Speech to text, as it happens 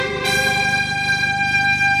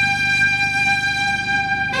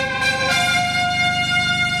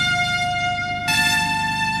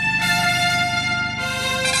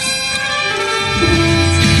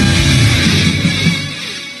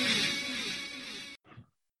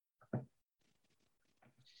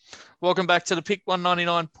Welcome back to the Pick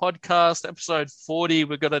 199 podcast, episode 40.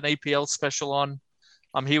 We've got an EPL special on.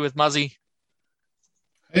 I'm here with Muzzy.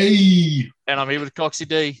 Hey. And I'm here with Coxie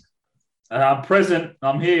D. I'm present.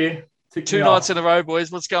 I'm here. Two nights in a row,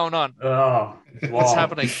 boys. What's going on? Oh, what's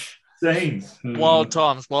happening? Scenes. Wild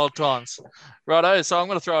times. Righto, so I'm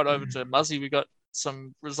going to throw it over to Muzzy. We got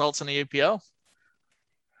some results in the EPL.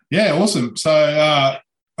 Yeah, awesome. So,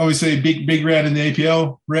 obviously, big round in the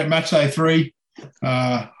EPL. We're at match day 3.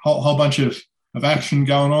 Whole bunch of action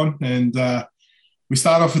going on. And we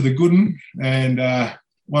start off with a good one. And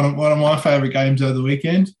one of my favourite games over the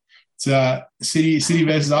weekend. It's City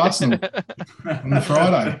versus Arsenal on the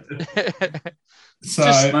Friday. So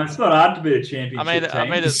it's not hard to be a championship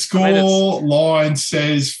team. The score line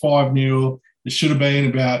says 5-0. It should have been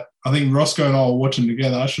about, I think Roscoe and I were watching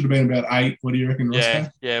together. It should have been about 8. What do you reckon, Roscoe?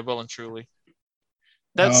 Yeah, well and truly.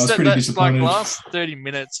 I was pretty disappointed. Like last 30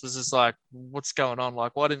 minutes was just like, what's going on?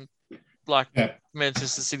 Like, why didn't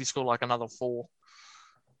Manchester City score like another 4?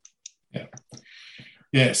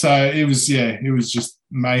 Yeah. So it was just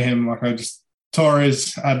mayhem.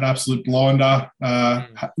 Torres had an absolute blinder.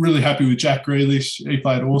 Really happy with Jack Grealish. He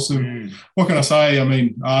played awesome. What can I say? I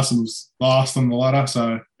mean, Arsenal's last on the ladder,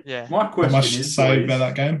 so my question much to say about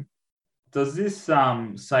that game. Does this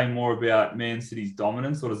say more about Man City's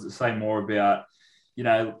dominance, or does it say more about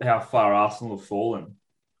how far Arsenal have fallen?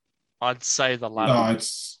 I'd say the latter. No,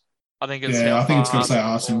 I think it's going to say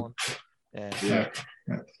Arsenal. Yeah.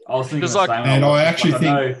 I was thinking the same. And I actually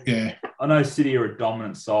think, I know City are a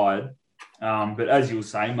dominant side, but as you were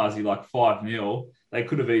saying, Muzzy, like 5-0, they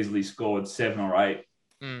could have easily scored 7 or 8.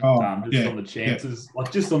 On the chances,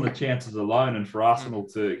 just on the chances alone, and for Arsenal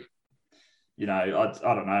to, I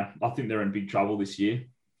don't know. I think they're in big trouble this year.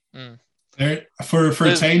 For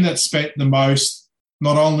a team that spent the most,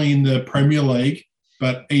 not only in the Premier League,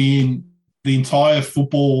 but in the entire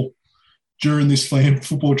football during this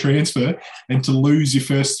football transfer, and to lose your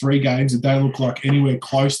first 3 games that don't look like anywhere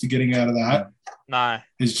close to getting out of that,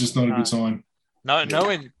 is just not a good sign.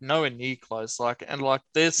 Nowhere near close.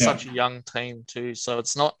 They're such a young team too, so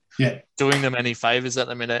it's not doing them any favors at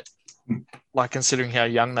the minute. Like, considering how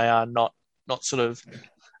young they are, not sort of.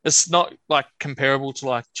 It's not like comparable to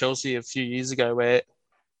like Chelsea a few years ago, where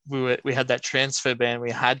we had that transfer ban. We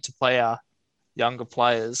had to play our younger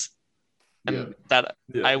players, and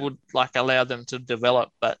I would allow them to develop.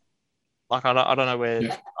 But I don't know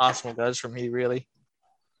where Arsenal goes from here, really.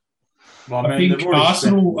 Well, I think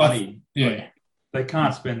Arsenal, money. They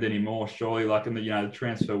can't spend any more, surely. The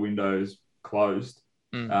transfer window is closed.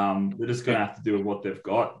 They're just going to have to do with what they've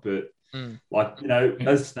got. But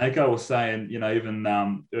as Snako was saying, even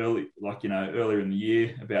earlier in the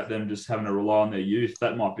year about them just having to rely on their youth,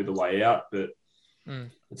 that might be the way out. But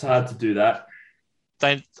it's hard to do that.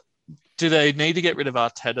 Do they need to get rid of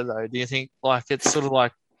Arteta though? Do you think it's sort of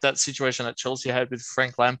like that situation that Chelsea had with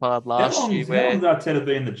Frank Lampard last year? How long has Arteta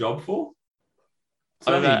been in the job for?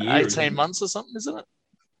 Over 18 months or something, isn't it?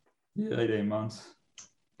 Yeah, 18 months.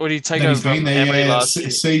 Or did he take over from Emery last year?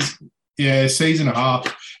 Season and a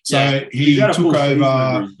half. So he took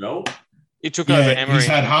over. He took over Emery. He's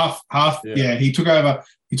had half. Yeah, he took over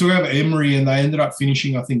Emery, and they ended up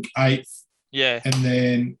finishing, I think, 8th. Yeah, and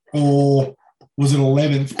then or was it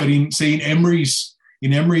 11th? But in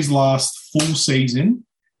Emery's last full season,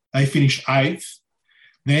 they finished 8th.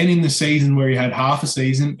 Then in the season where he had half a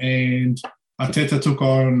season, and Arteta took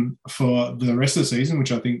on for the rest of the season,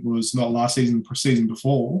 which I think was not last season, season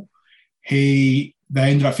before, they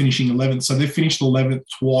ended up finishing 11th. So they've finished 11th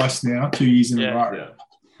twice now, 2 years in a row.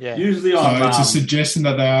 Yeah. Usually it's a suggestion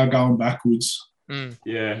that they are going backwards.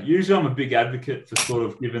 Yeah. Usually I'm a big advocate for sort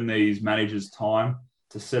of giving these managers time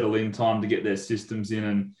to settle in, time to get their systems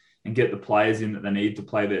in and get the players in that they need to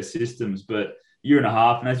play their systems. But year and a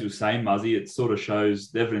half, and as you were saying, Muzzy, it sort of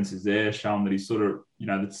shows the evidence is there, showing that he's sort of,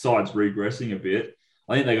 the side's regressing a bit.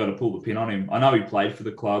 I think they got to pull the pin on him. I know he played for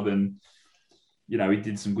the club and, he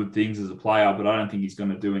did some good things as a player, but I don't think he's going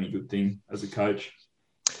to do any good thing as a coach.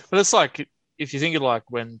 But it's like, if you think of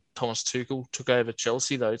when Thomas Tuchel took over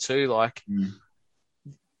Chelsea though too,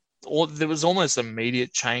 there was almost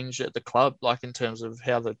immediate change at the club, in terms of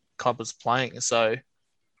how the club was playing. So,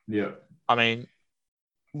 I mean,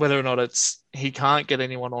 whether or not he can't get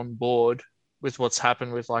anyone on board with what's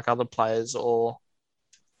happened with other players, or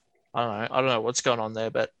I don't know what's going on there,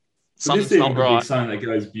 but something's not right. Be something that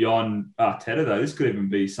goes beyond Arteta though. This could even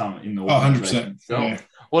be something in the 100%. Yeah.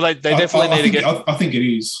 Well, they definitely need to get. I think it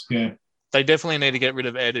is. Yeah. They definitely need to get rid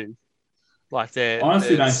of Edu. I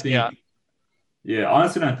honestly don't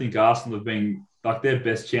think Arsenal have been their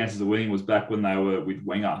best chances of winning was back when they were with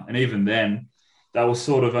Wenger, and even then, they were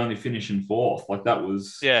sort of only finishing 4th. That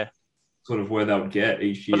was sort of where they would get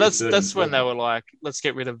each year. But that's when they were like, let's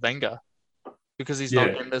get rid of Wenger because he's not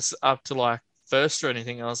getting this up to like first or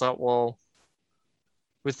anything. And I was like, well,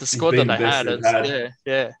 with the squad that they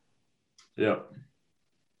had, yeah.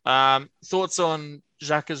 Thoughts on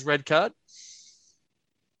Xhaka's red card?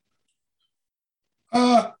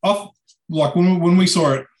 Like when we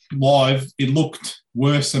saw it live, it looked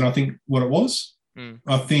worse than I think what it was.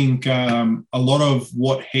 I think a lot of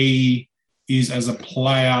what he is as a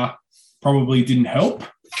player probably didn't help.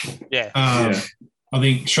 I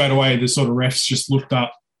think straight away the sort of refs just looked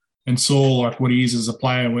up and saw like what he is as a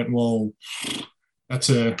player and went, well, that's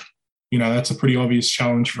a pretty obvious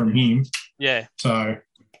challenge from him. Yeah. So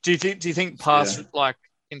do you think past like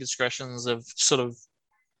indiscretions have sort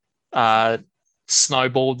of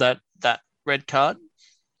snowballed that red card?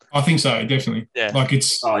 I think so, definitely. Yeah. Like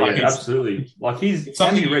it's absolutely. Like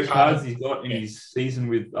how many red cards he's got in his season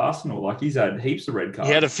with Arsenal? Like he's had heaps of red cards.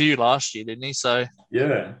 He had a few last year, didn't he? So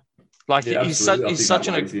yeah. Like he's such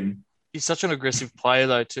an aggressive player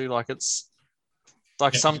though too. Like it's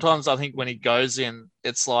like sometimes I think when he goes in,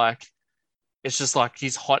 it's just like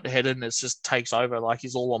he's hot-headed and it just takes over. Like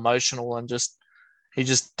he's all emotional and he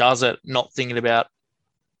just does it, not thinking about.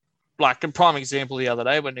 Like a prime example the other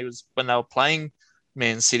day when they were playing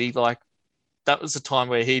Man City, like that was the time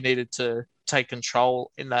where he needed to take control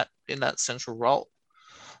in that central role.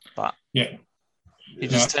 But he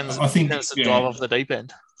just tends to dive off the deep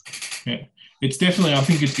end. Yeah, it's definitely. I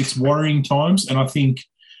think it's worrying times, and I think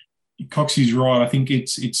Coxie's right. I think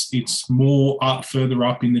it's more further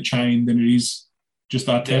up in the chain than it is just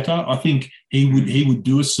Arteta. Yeah. I think he would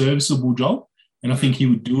do a serviceable job, and I think he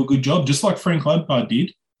would do a good job, just like Frank Lampard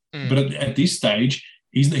did. But at this stage,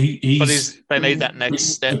 he's they need that next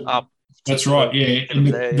step up. That's right, yeah. And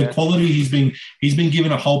the quality he's been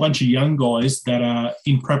given a whole bunch of young guys that are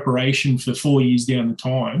in preparation for 4 years down the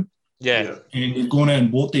time. Yeah. And he's gone out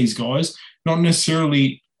and bought these guys, not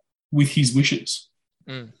necessarily with his wishes.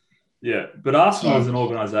 Yeah, but Arsenal as an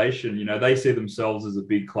organisation, they see themselves as a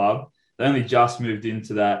big club. They only just moved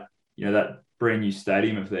into that, that brand new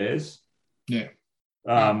stadium of theirs. Yeah.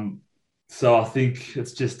 So I think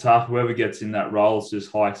it's just tough. Whoever gets in that role, it's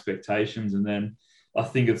just high expectations. And then I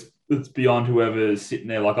think it's beyond whoever is sitting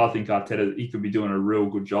there. Like I think Arteta, he could be doing a real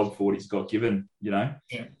good job for what he's got given, Yeah.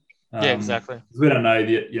 Yeah, exactly. We don't know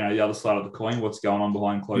the other side of the coin, what's going on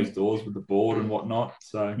behind closed doors with the board and whatnot.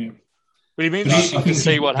 So But it'd be interesting to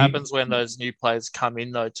see what happens when those new players come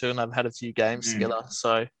in though too, and they've had a few games together.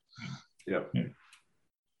 So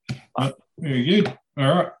very good. All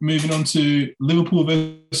right, moving on to Liverpool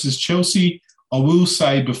versus Chelsea. I will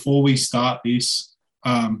say before we start this,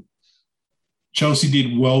 Chelsea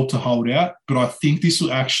did well to hold out, but I think this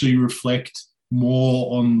will actually reflect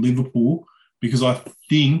more on Liverpool because I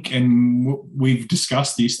think, and we've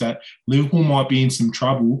discussed this, that Liverpool might be in some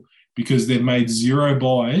trouble because they've made 0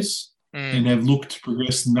 buys and have looked to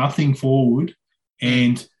progress nothing forward.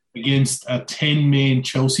 And against a 10-man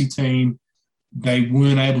Chelsea team, they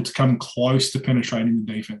weren't able to come close to penetrating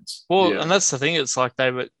the defense. Well, and that's the thing. It's like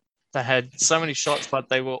they had so many shots, but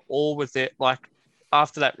they were all with it. Like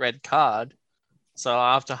after that red card, so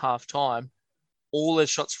after half time, all their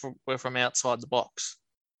shots were from outside the box,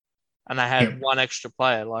 and they had one extra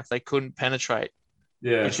player. Like they couldn't penetrate.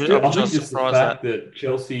 Yeah, I think just the fact that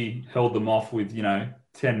Chelsea held them off with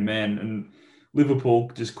 10 men and Liverpool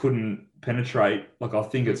just couldn't penetrate. Like I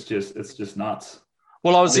think it's just nuts.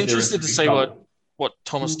 Well, I was interested to see what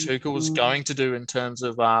Thomas Tuchel was going to do in terms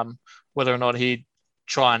of whether or not he'd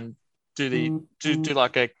try and do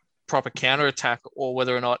like a proper counter attack, or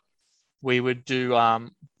whether or not we would do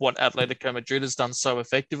what Atletico Madrid has done so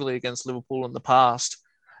effectively against Liverpool in the past,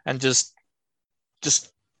 and just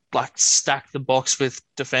like stack the box with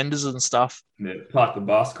defenders and stuff. Yeah, park the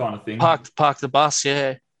bus kind of thing. Park the bus,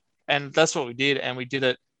 yeah. And that's what we did, and we did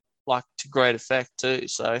it like to great effect too.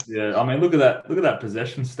 So yeah, I mean, look at that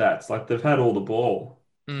possession stats. Like they've had all the ball.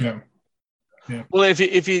 Yeah. Well, if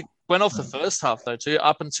you went off the first half though too,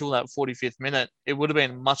 up until that 45th minute, it would have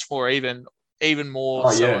been much more even more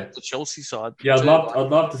like the Chelsea side. Yeah, I'd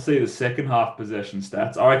love to see the second half possession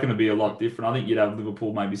stats. I reckon it'd be a lot different. I think you'd have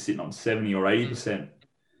Liverpool maybe sitting on 70 or 80%.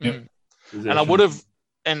 Yep. And I would have,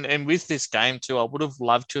 and with this game too, I would have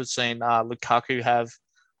loved to have seen Lukaku have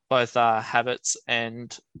both Havertz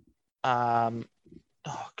and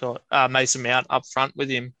Mason Mount up front with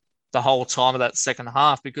him the whole time of that second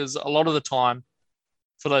half, because a lot of the time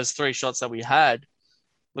for those 3 shots that we had,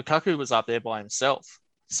 Lukaku was up there by himself.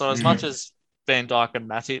 So as much as Van Dijk and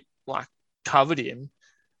Matip like covered him,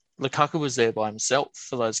 Lukaku was there by himself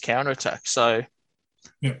for those counterattacks. So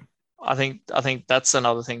I think that's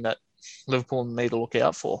another thing that Liverpool need to look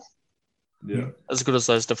out for. as good as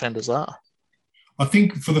those defenders are. I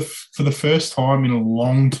think for the first time in a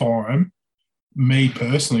long time, me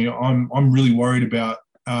personally, I'm really worried about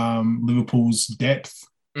Liverpool's depth.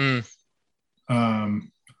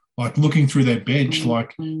 Like looking through their bench,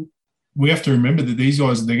 like we have to remember that these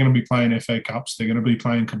guys, they're going to be playing FA Cups, they're going to be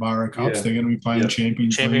playing Carabao Cups, they're going to be playing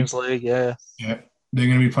Champions League. Yeah. They're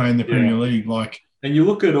going to be playing the Premier League. Like, and you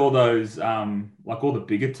look at all those, like all the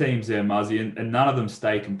bigger teams there, Muzzy, and none of them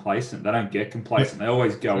stay complacent. They don't get complacent. They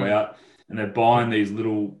always go out and they're buying these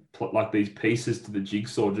little, like these pieces to the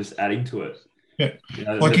jigsaw, just adding to it. Yeah, you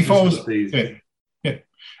know, like if I was,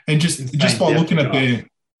 and just by looking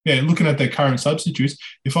at their current substitutes,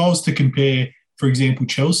 if I was to compare, for example,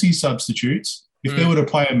 Chelsea's substitutes, if they were to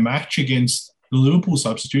play a match against the Liverpool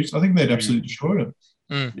substitutes, I think they'd absolutely destroy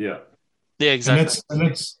them. Yeah, exactly.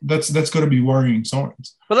 And that's got to be worrying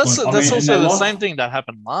signs. But that's also the same thing that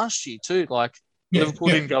happened last year too. Like Liverpool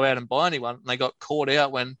didn't go out and buy anyone, and they got caught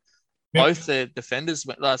out when both their defenders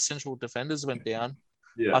central defenders went down.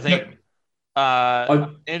 I think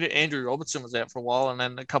Andrew Robertson was out for a while, and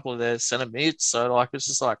then a couple of their centre mids. So like it's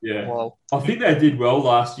just like, well, I think they did well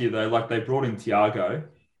last year though. Like they brought in Thiago.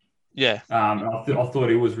 Yeah. I thought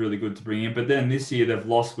he was really good to bring in, but then this year they've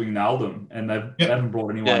lost Wijnaldum and they haven't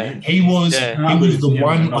brought anyone in. He was the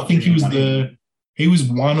one. I think he was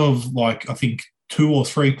one of like I think 2 or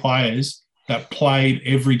 3 players that played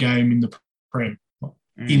every game in the Prem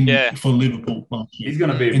for Liverpool. He's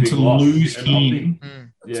going to be a and big to loss. lose him,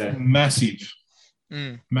 massive,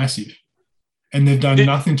 massive, and they've done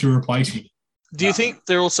nothing to replace him. Do you think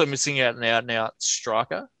they're also missing out an out-and-out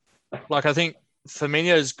striker? Like I think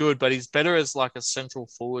Firmino is good, but he's better as like a central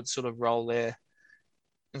forward sort of role there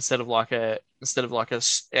instead of like a out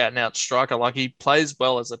and out striker. Like he plays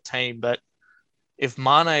well as a team, but if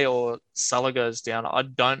Mane or Salah goes down, I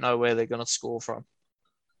don't know where they're going to score from.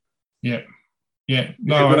 Yeah.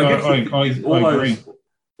 No, I agree.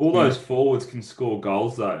 All those forwards can score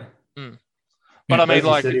goals though. But I mean,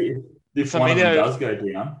 like if one of them does go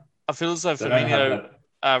down, I feel as though Firmino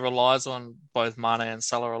relies on both Mane and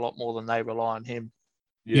Salah a lot more than they rely on him.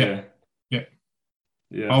 Yeah.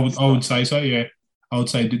 I would say so. Yeah, I would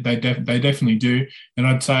say they definitely do, and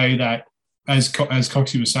I'd say that as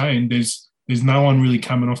Coxie was saying, there's no one really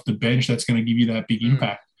coming off the bench that's going to give you that big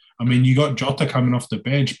impact. I mean, you got Jota coming off the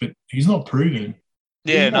bench, but he's not proven.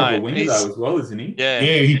 Yeah, he's more of a winger though as well, isn't he? Yeah,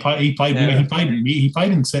 he played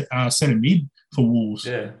in centre mid for Wolves.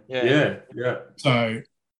 Yeah. So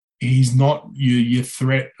he's not your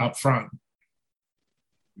threat up front.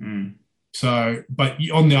 So, but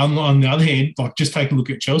on the other hand, like just take a look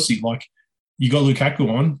at Chelsea. Like you got Lukaku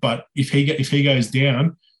on, but if he goes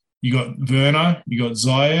down, you got Werner, you got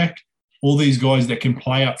Ziyech, all these guys that can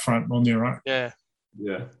play up front on their own. Yeah,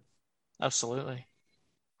 absolutely.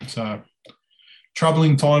 So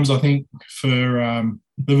troubling times, I think, for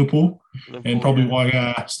Liverpool, and probably why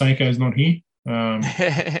Stanko's not here.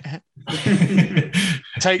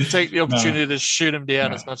 Take the opportunity to shoot him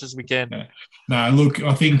down as much as we can. No, look,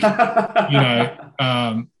 I think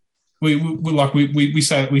we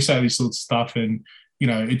say this sort of stuff, and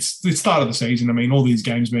it's the start of the season. I mean, all these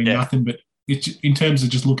games mean nothing, but it's in terms of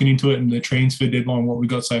just looking into it and the transfer deadline, what we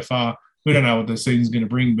got so far, we don't know what the season's going to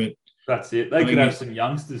bring, but that's it. They could have some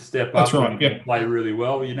youngsters step up and play really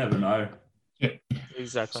well. You never know. Yeah,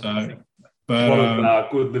 exactly. So, but, a lot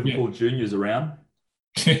of good Liverpool juniors around.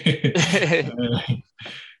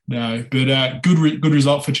 No, but good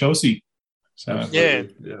result for Chelsea. So,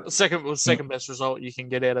 second best result you can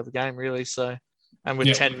get out of a game, really. So, and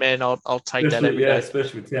with 10 men, I'll take that every day.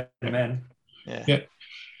 Especially with 10 men. Yeah.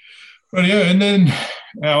 Well, and then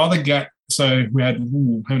our other gap. So we had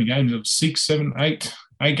how many games? It was 6, 7, 8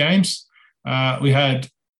 games. We had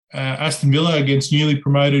Aston Villa against newly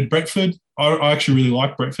promoted Brentford. I actually really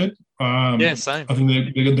like Brentford. Same. I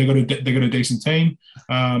think they got a decent team.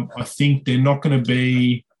 I think they're not going to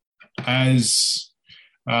be as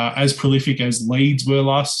prolific as Leeds were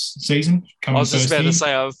last season. I was just about to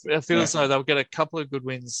say, I feel as though they'll get a couple of good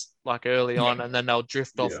wins like early on, and then they'll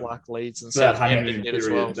drift off like Leeds and Southampton as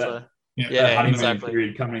well. That honeymoon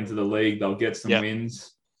period coming into the league, they'll get some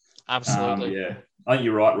wins. Absolutely. I think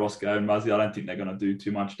you're right, Roscoe and Muzzy. I don't think they're going to do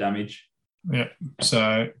too much damage. Yeah.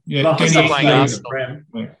 So unless they're playing Arsenal.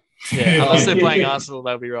 Unless they're playing Arsenal,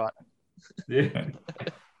 they'll be right.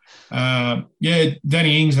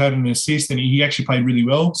 Danny Ings had an assist, and he actually played really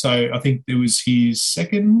well. So I think it was his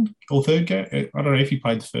second or third game. I don't know if he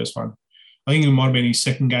played the first one. I think it might have been his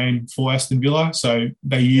second game for Aston Villa. So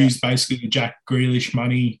they used basically the Jack Grealish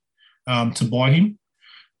money to buy him.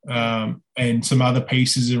 and some other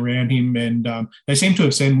pieces around him. And they seem to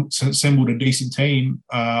have assembled a decent team.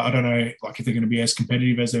 I don't know like if they're going to be as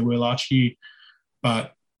competitive as they were last year,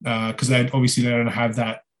 but because they don't have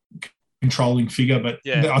that controlling figure. But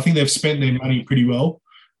I think they've spent their money pretty well.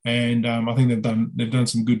 And I think they've done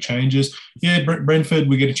some good changes. Yeah, Brentford,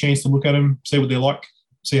 we get a chance to look at them, see what they're like,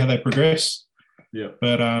 see how they progress. Yeah.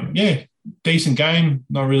 But, decent game.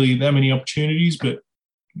 Not really that many opportunities, but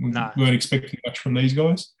we weren't expecting much from these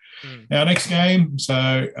guys. Our next game,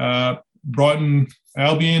 so Brighton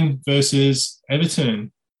Albion versus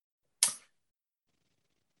Everton.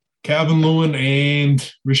 Calvin Lewin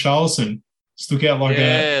and Richarlison stuck out like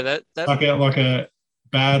a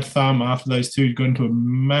bad thumb after those two got into a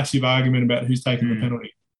massive argument about who's taking the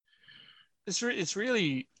penalty. It's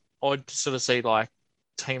really odd to sort of see like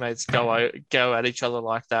teammates go at each other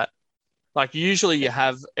like that. Like usually you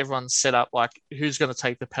have everyone set up like who's going to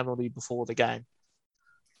take the penalty before the game.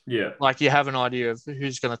 Yeah. Like you have an idea of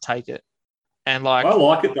who's going to take it. And like I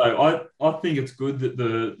like it though. I think it's good that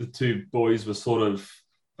the two boys were sort of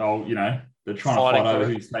they're trying to fight over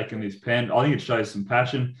who's taking this pen. I think it shows some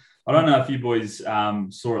passion. I don't know if you boys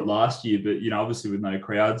saw it last year, but obviously with no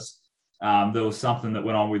crowds, there was something that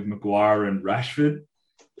went on with Maguire and Rashford.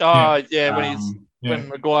 When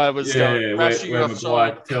Maguire was going, where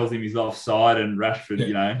Maguire tells him he's offside and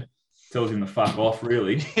Rashford, tells him to fuck off,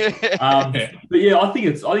 really. But yeah, I think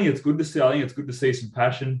it's good to see. I think it's good to see some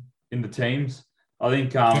passion in the teams. I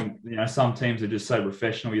think some teams are just so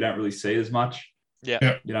professional, you don't really see as much.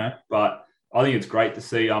 Yeah. But I think it's great to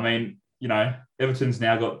see. I mean, Everton's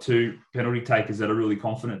now got two penalty takers that are really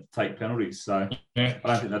confident to take penalties. So I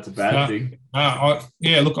don't think that's a bad thing. I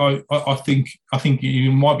think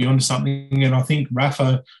you might be onto something, and I think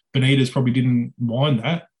Rafa Benitez probably didn't mind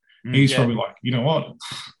that. He's probably like, you know what,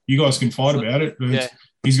 you guys can fight about it. But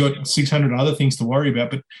he's got 600 other things to worry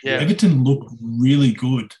about. But Everton look really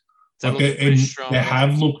good. They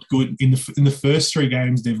have looked good in the first three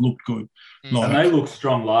games. They've looked good, and they looked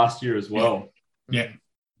strong last year as well. Yeah.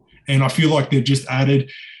 And I feel like they've just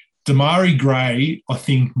added Damari Gray, I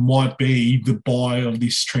think, might be the buy of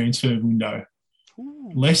this transfer window.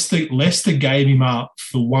 Ooh. Leicester gave him up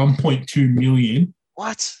for 1.2 million.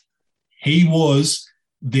 What? He was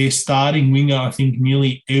their starting winger, I think,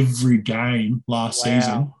 nearly every game last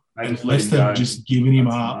season. And Leicester have just given him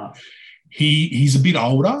up. He's a bit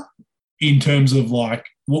older in terms of like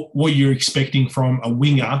what you're expecting from a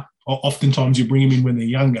winger. Oftentimes you bring him in when they're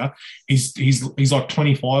younger. He's like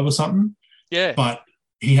 25 or something. Yeah. But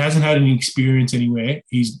he hasn't had any experience anywhere.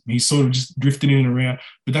 He's sort of just drifted in and around.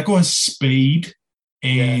 But that guy's speed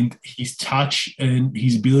and his touch and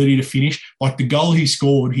his ability to finish, like the goal he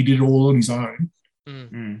scored, he did it all on his own.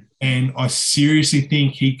 And I seriously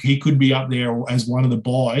think he could be up there as one of the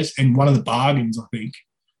buys and one of the bargains, I think,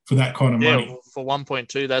 for that kind of money. For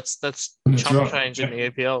 1.2, that's chump change in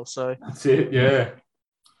the EPL. So that's it, yeah.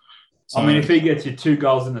 So, I mean, if he gets you 2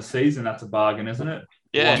 goals in the season, that's a bargain, isn't it?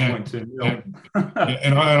 Yeah. 1.2 mil.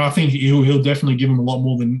 And I think he'll definitely give him a lot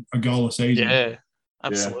more than a goal a season. Yeah,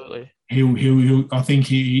 absolutely. He'll I think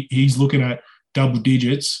he's looking at double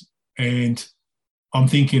digits, and I'm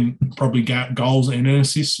thinking probably goals and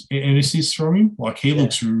assists from him. Like he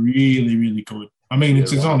looks really, really good. I mean,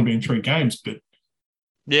 it's only been 3 games, but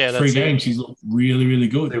 3 games he's looked really, really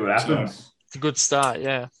good. See what happens. So, it's a good start,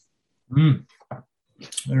 yeah.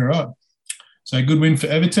 All right. So good win for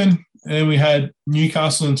Everton. And we had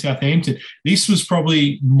Newcastle and Southampton. This was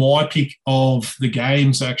probably my pick of the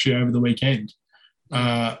games actually over the weekend.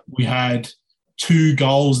 We had 2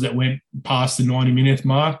 goals that went past the 90-minute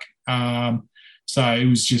mark. So it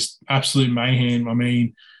was just absolute mayhem. I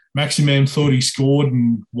mean, Maximin thought he scored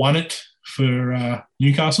and won it for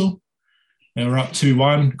Newcastle. They were up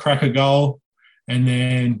 2-1, cracker goal. And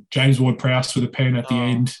then James Ward-Prowse with a pen at the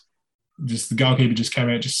end. Just the goalkeeper just came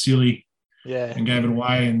out just silly. And gave it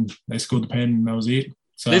away, and they scored the pen, and that was it.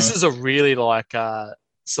 So this is a really like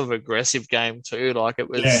sort of aggressive game too. Like it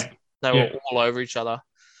was, they were all over each other.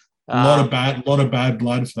 A lot of bad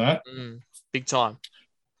blood for that. Big time.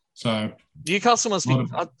 So Newcastle must be.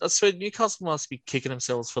 I swear, Newcastle must be kicking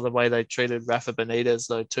themselves for the way they treated Rafa Benitez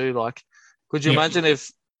though too. Like, could you imagine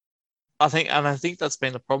if? I think that's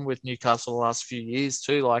been the problem with Newcastle the last few years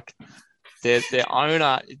too. Like, their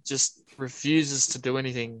owner just refuses to do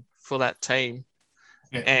anything for that team,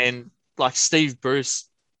 and like Steve Bruce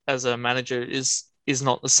as a manager is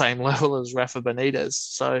not the same level as Rafa Benitez.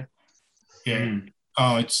 So and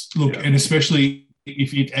especially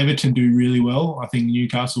if Everton do really well, I think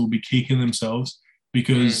Newcastle will be kicking themselves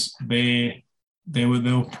because they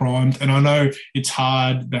were primed. And I know it's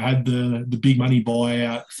hard. They had the big money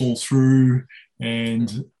buyout fall through,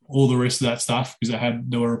 and all the rest of that stuff because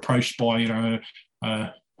they were approached by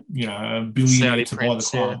a billionaire to buy the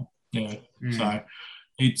club. Yeah. So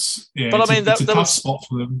it's but it's a tough spot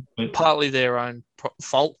for them. But partly their own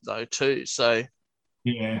fault though too. So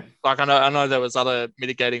yeah, like I know there was other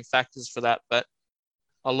mitigating factors for that, but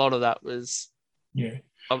a lot of that was a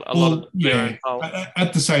lot of their own fault.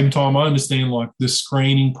 At the same time, I understand like the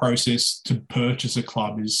screening process to purchase a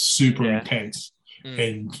club is super intense,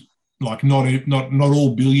 and like not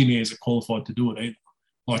all billionaires are qualified to do it either.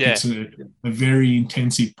 Like it's a very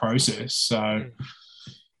intensive process. So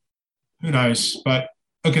who knows? But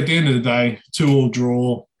look, at the end of the day, 2-2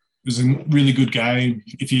 draw. It was a really good game.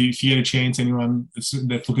 If you get a chance, anyone that's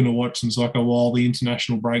looking to watch and it's like, while the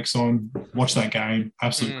international break's on, watch that game.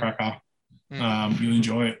 Absolute cracker. You'll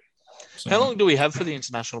enjoy it. So, how long do we have for the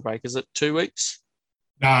international break? Is it 2 weeks?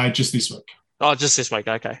 No, just this week. Oh, just this week.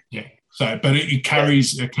 Okay. Yeah. So, but it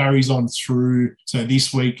carries on through. So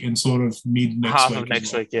this week and sort of mid next half week. Half of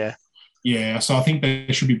next week. Yeah. Yeah. So I think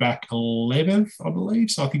they should be back 11th, I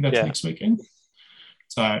believe. So I think that's next weekend.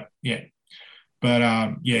 So yeah.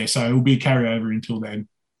 But so it will be a carryover until then.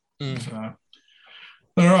 So,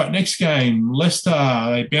 all right, next game, Leicester.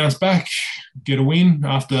 They bounce back, get a win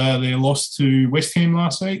after their loss to West Ham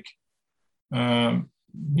last week. Good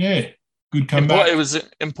comeback. It was an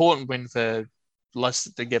important win for Leicester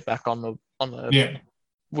to get back on the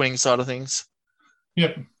winning side of things.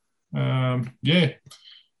 Yep. Good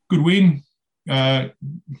win.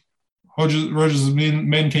 Rogers'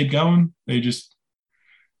 men keep going. They just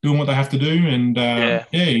doing what they have to do, and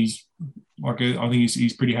he's like I think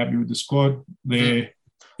he's pretty happy with the squad. They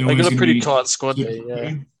got a pretty tight squad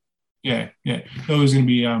there. Yeah. They're always going to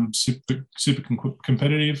be super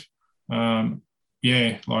competitive.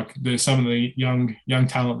 Like there's some of the young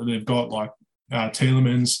talent that they've got, like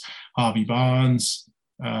Tielemans, Harvey Barnes,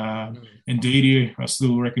 and Didi. I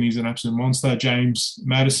still reckon he's an absolute monster. James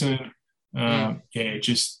Maddison.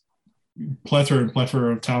 Just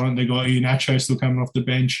plethora of talent. They got Iheanacho still coming off the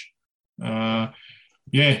bench.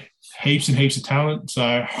 Heaps and heaps of talent.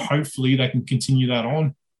 So hopefully they can continue that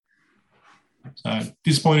on.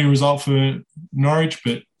 Disappointing result for Norwich,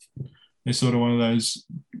 but they're sort of one of those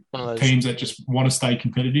teams that just want to stay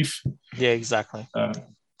competitive. Yeah, exactly.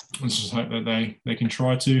 Let's just hope that they can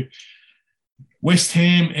try to. West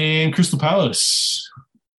Ham and Crystal Palace.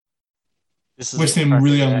 West Ham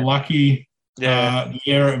really unlucky. Yeah.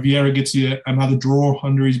 Vieira gets another draw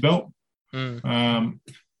under his belt. Has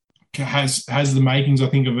the makings, I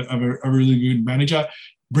think, of a really good manager.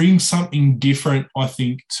 Brings something different, I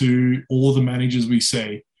think, to all the managers we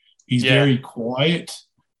see. He's very quiet.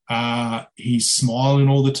 He's smiling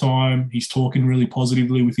all the time. He's talking really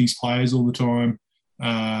positively with his players all the time.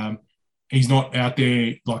 He's not out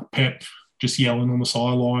there like Pep, just yelling on the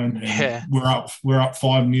sideline. We're up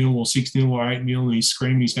 5-0 or 6-0 or 8-0, and he's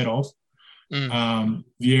screaming his head off.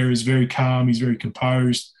 Vieira is very calm. He's very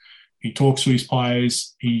composed. He talks to his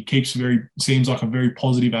players. He seems like a very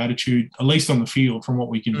positive attitude, at least on the field, from what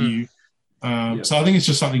we can view. So I think it's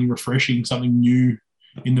just something refreshing, something new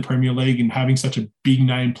in the Premier League, and having such a big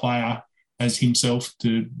name player as himself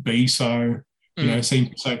to be seem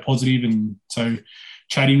so positive and so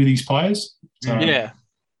chatty with his players. So,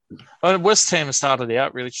 West Ham started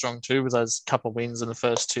out really strong too with those couple of wins in the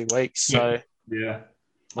first 2 weeks. So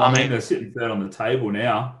Well, I mean, they're sitting third on the table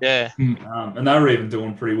now. Yeah. And they were even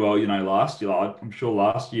doing pretty well, last year. Like, I'm sure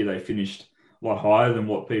last year they finished a lot higher than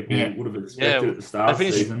what people would have expected at the start of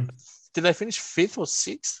the season. Did they finish 5th or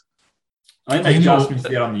 6th? I think they just missed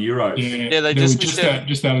out on the Euros. Yeah, they just missed out.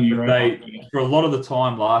 Just out of the Euros. For a lot of the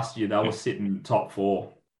time last year, they were sitting top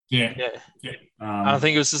 4. Yeah. I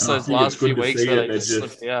think it was just those last few weeks where they just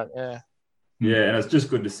slipped out. Yeah, and it's just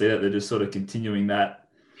good to see that they're just sort of continuing that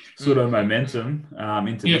sort of momentum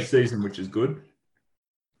into this season, which is good.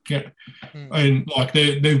 Yeah, and like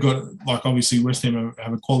they've got, like, obviously West Ham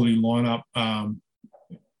have a quality lineup.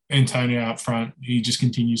 Antonio up front, he just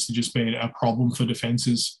continues to just be a problem for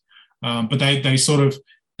defences. But they bolstered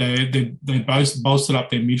up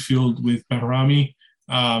their midfield with Bahrami,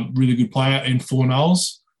 really good player, and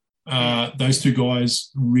Fornals. Those two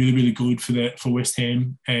guys really, really good for West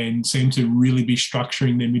Ham, and seem to really be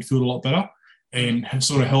structuring their midfield a lot better, and have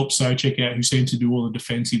sort of helped Souček out, who seemed to do all the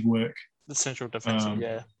defensive work. The central defensive,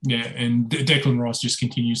 Yeah, and Declan Rice just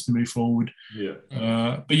continues to move forward. Yeah.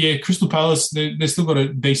 But yeah, Crystal Palace, they've still got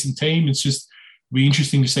a decent team. It's just be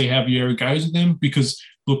interesting to see how Vieira goes with them, because,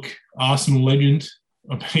 look, Arsenal legend,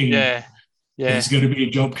 I mean, there's going to be a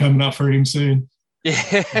job coming up for him soon.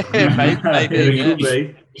 Yeah,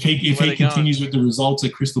 maybe. If he continues with the results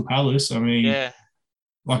at Crystal Palace, I mean,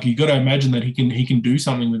 like, you got to imagine that he can do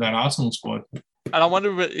something with that Arsenal squad. And I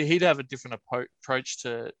wonder if he'd have a different approach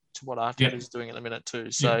to what Arteta is doing at the minute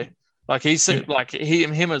too. So, like he said, like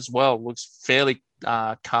him as well looks fairly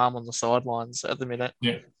calm on the sidelines at the minute.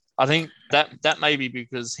 Yeah, I think that may be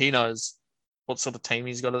because he knows what sort of team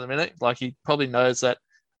he's got at the minute. Like he probably knows that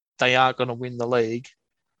they aren't going to win the league,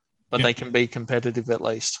 but they can be competitive at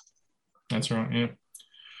least. That's right. Yeah.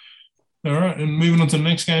 All right, and moving on to the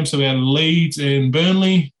next game. So we had Leeds and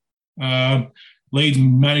Burnley. Leeds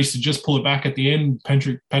managed to just pull it back at the end.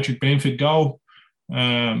 Patrick Bamford goal.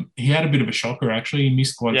 He had a bit of a shocker actually. He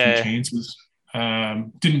missed quite a few chances.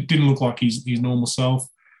 Didn't look like his normal self.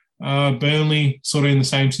 Burnley sort of in the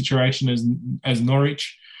same situation as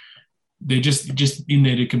Norwich. They're just in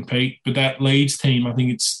there to compete. But that Leeds team, I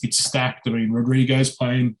think it's stacked. I mean, Rodrigo's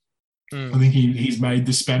playing. I think he's made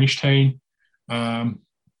the Spanish team.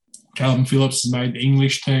 Calvin Phillips has made the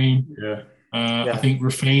English team. Yeah. I think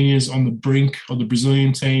Rafinha's on the brink of the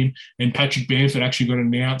Brazilian team, and Patrick Bamford actually got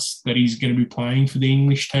announced that he's going to be playing for the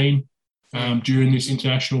English team during this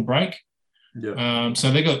international break. Yeah.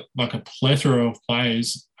 So they got like a plethora of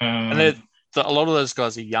players. And a lot of those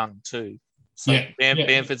guys are young too. So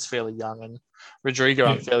Bamford's fairly young, and Rodrigo,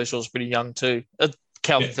 I'm fairly sure, is pretty young too.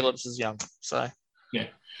 Calvin Phillips is young, so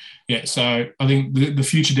yeah. So I think the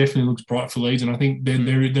future definitely looks bright for Leeds, and I think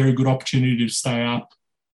they're a good opportunity to stay up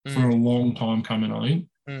for a long time coming. I think.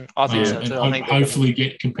 I think so too. And hopefully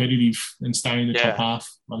get competitive and stay in the top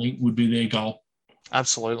half. I think would be their goal.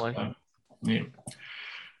 Absolutely. So, yeah.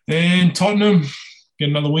 And Tottenham get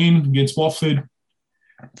another win against Watford.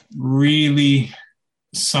 Really,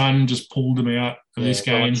 Son just pulled them out for this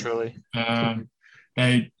game. Literally.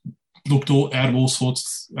 They looked out of all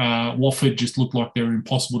sorts. Watford just looked like they were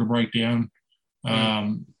impossible to break down.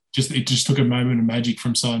 It just took a moment of magic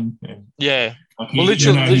from Son. Yeah.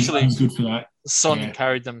 Literally, he's good for that. Son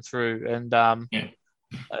carried them through, and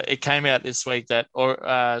it came out this week that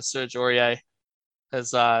Serge Aurier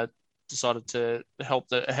has decided to help.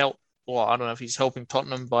 Well, I don't know if he's helping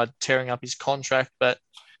Tottenham by tearing up his contract, but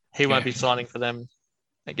he won't be signing for them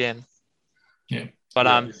again. Yeah, but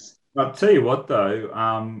I'll tell you what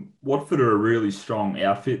though, Watford are a really strong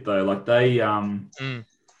outfit though. Like they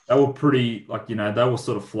were pretty, they were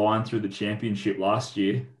sort of flying through the championship last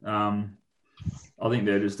year. I think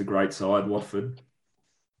they're just a great side, Watford.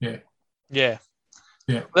 Yeah.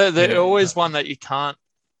 They're always one that you can't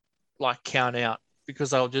count out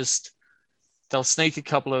because they'll sneak a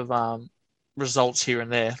couple of results here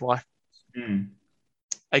and there.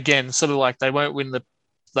 Again, sort of like they won't win the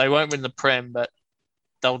Prem, but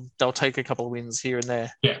they'll take a couple of wins here and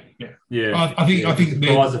there. Yeah. I think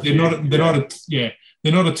they're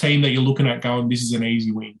not a team that you're looking at going, this is an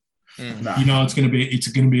easy win. No. You know, it's going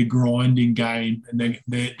to be a grinding game, and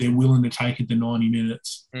they're willing to take it to 90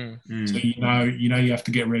 minutes. So you have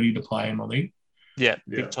to get ready to play them, I think. Yeah,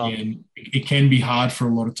 big time. And it can be hard for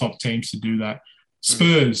a lot of top teams to do that.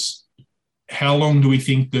 Spurs, how long do we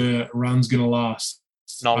think the run's going to last?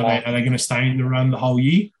 Not long. Are they going to stay in the run the whole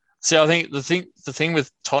year? So I think the thing with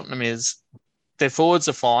Tottenham is their forwards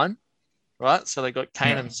are fine, right? So they got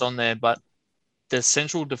Kane and Son there, but their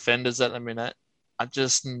central defenders at the minute are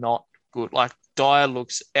just not good. Like Dyer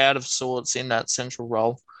looks out of sorts in that central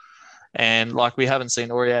role, and we haven't seen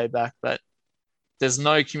Aurier back, but there's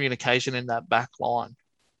no communication in that back line.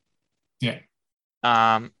 Yeah.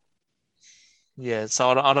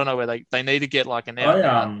 So I don't know where they need to get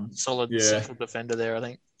an solid central defender there, I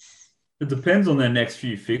think. It depends on their next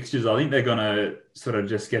few fixtures. I think they're going to sort of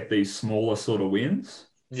just get these smaller sort of wins.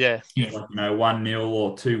 Yeah. 1-0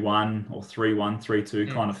 or 2-1 or 3-1,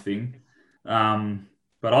 3-2 kind of thing.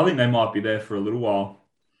 But I think they might be there for a little while.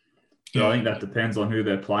 So I think that depends on who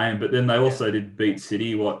they're playing. But then they also did beat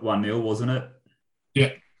City, 1-0, wasn't it?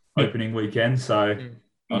 Yeah. Opening weekend. So,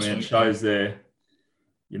 it shows they're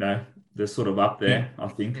sort of up there, I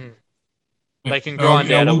think. They can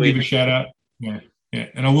grind out a win. Give a shout out. Yeah.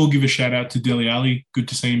 And I will give a shout out to Dele Alli. Good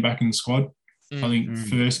to see him back in the squad. I think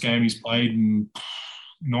first game he's played in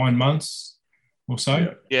 9 months or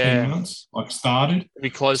so. 10 months, started. Be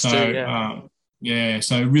close to,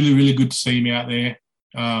 so really, really good to see him out there.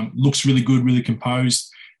 Looks really good, really composed.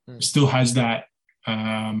 Still has that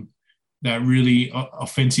really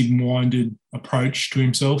offensive-minded approach to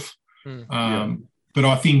himself. But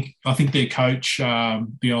I think their coach,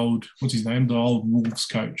 the old Wolves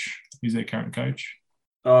coach, is their current coach.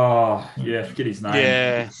 Oh, yeah, forget his name.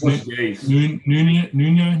 Yeah. Nuno, is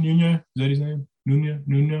that his name?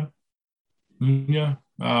 Nuno.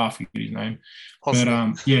 I forget his name.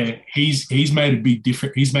 Possibly. But he's made a big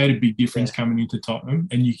difference. He's made a big difference coming into Tottenham,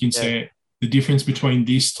 and you can see it. The difference between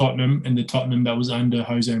this Tottenham and the Tottenham that was under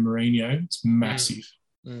Jose Mourinho, it's massive.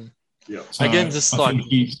 Yeah. So Again, just I like think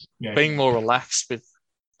he's being more relaxed with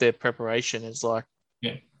their preparation is like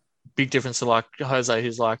big difference to like Jose,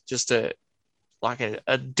 who's like just a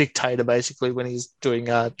dictator basically when he's doing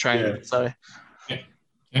training. Yeah. So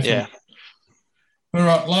definitely. All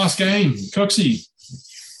right, last game, Coxie.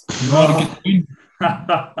 United get the win.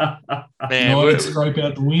 Man, United scrape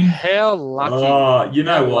out the win. How lucky! You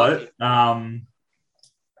know what? Lucky.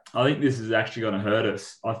 I think this is actually going to hurt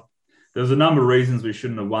us. There's a number of reasons we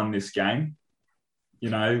shouldn't have won this game. You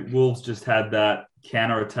know, Wolves just had that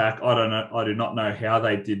counter attack. I don't know. I do not know how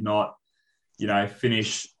they did not,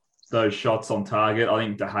 finish those shots on target. I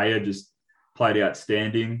think De Gea just played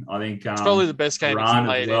outstanding. I think it's probably the best game he's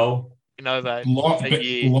played as well.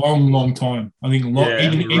 Long time. I think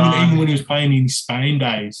even when he was playing in Spain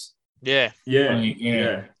days. Yeah.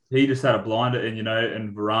 He just had a blinder,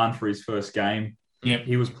 and Varane for his first game. Yeah,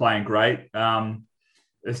 he was playing great.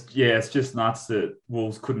 It's just nuts that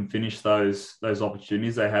Wolves couldn't finish those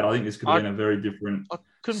opportunities they had. I think this could have been a very different. I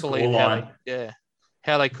couldn't believe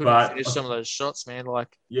how they couldn't finish some of those shots, man.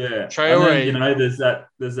 Like Traore. And then,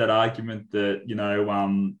 there's that argument that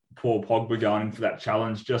Paul Pogba going in for that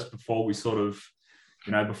challenge just before we sort of,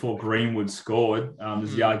 before Greenwood scored.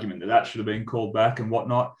 There's the argument that should have been called back and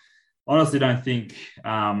whatnot. Honestly, don't think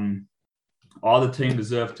either team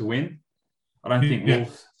deserved to win. I don't think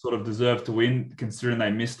Wolves sort of deserved to win, considering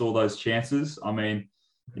they missed all those chances. I mean,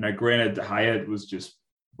 granted, De Gea was just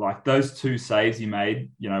like those two saves he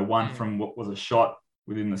made. One from what was a shot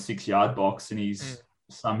within the 6-yard box, and he's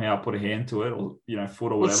somehow put a hand to it, or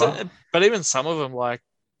foot or whatever. But even some of them, like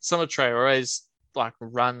some of Traore's like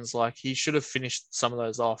runs, like he should have finished some of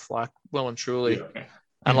those off, like well and truly. Yeah.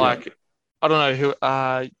 And like I don't know who.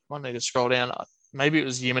 I might need to scroll down. Maybe it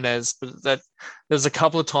was Jimenez, but there's a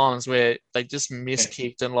couple of times where they just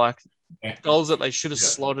miskicked and like goals that they should have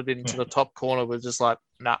slotted into the top corner were just like,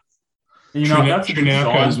 nah. That's a good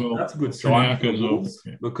sign. As well. That's a good sign for the Wolves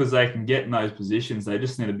because they can get in those positions. They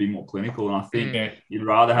just need to be more clinical. And I think you'd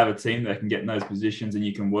rather have a team that can get in those positions and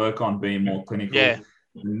you can work on being more clinical. And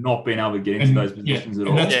not being able to get into those positions at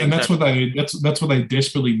all. That's what they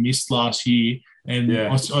desperately missed last year. And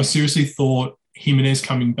I seriously thought Jimenez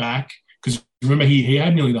coming back, because remember he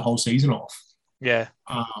had nearly the whole season off. Yeah.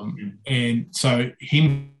 And so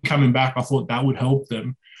him coming back, I thought that would help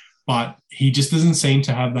them, but he just doesn't seem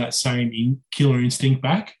to have that same killer instinct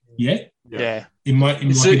back yet. Yeah. It might take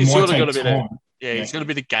time. He's got a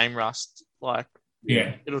bit of game rust. Like,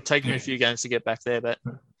 it'll take him a few games to get back there, but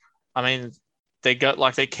I mean, they got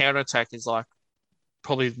like their counter attack is like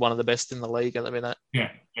probably one of the best in the league at the minute.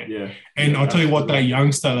 Yeah. And I'll tell you what, that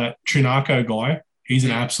youngster, that Trinacco guy, he's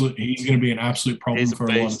going to be an absolute problem for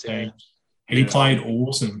a lot of teams. He played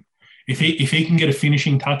awesome. If he can get a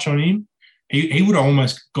finishing touch on him, he would have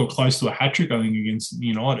almost got close to a hat-trick, I think, against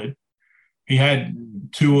United. He had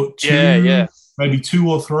maybe 2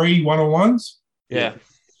 or 3 one-on-ones. Yeah.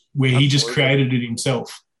 Where he just created it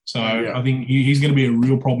himself. So I think he's going to be a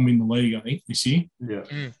real problem in the league, I think, this year. Yeah.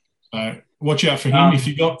 So watch out for him. If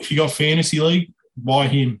you got fantasy league, buy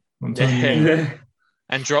him. I'm telling you.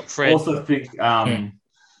 And drop Fred. I also think,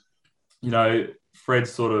 Fred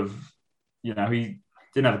sort of, he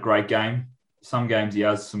didn't have a great game. Some games he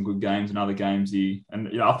has some good games, and other games I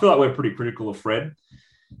feel like we're pretty critical of Fred.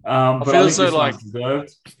 But I think this one's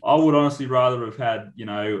deserved. I would honestly rather have had,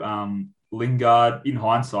 Lingard, in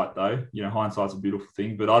hindsight though, hindsight's a beautiful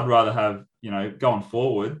thing, but I'd rather have, going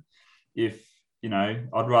forward, I'd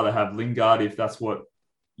rather have Lingard if that's what,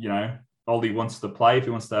 Ollie wants to play. If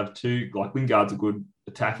he wants to have two, like Lingard's a good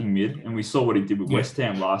attacking mid, and we saw what he did with West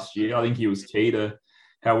Ham last year. I think he was key to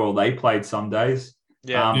how well they played some days.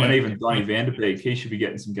 And even Donny van der Beek, he should be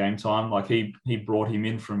getting some game time. Like he brought him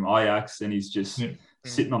in from Ajax, and he's just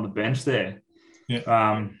sitting on the bench there.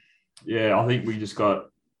 I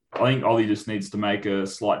think Ollie just needs to make a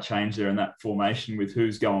slight change there in that formation with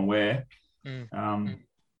who's going where. Because,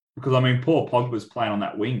 Paul Pogba's playing on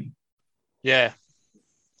that wing. Yeah.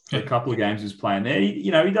 For a couple of games he was playing there. He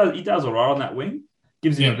does all right on that wing.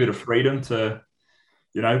 Gives him a bit of freedom to,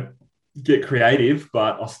 get creative.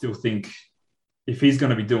 But I still think if he's going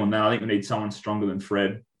to be doing that, I think we need someone stronger than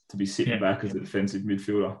Fred to be sitting back as a defensive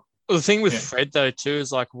midfielder. Well, the thing with Fred, though, too,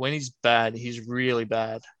 is like when he's bad, he's really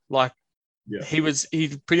bad. Like, he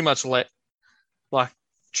pretty much let like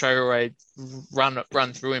Traore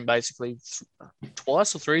run through him basically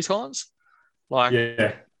twice or 3 times. Like,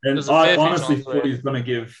 and I honestly thought he was going to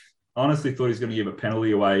give a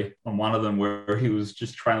penalty away on one of them where he was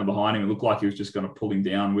just trailing behind him. It looked like he was just going to pull him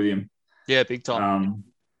down with him. Yeah, big time.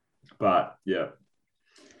 But I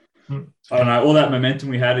don't know, all that momentum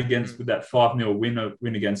we had with that 5-0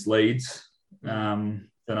 win against Leeds.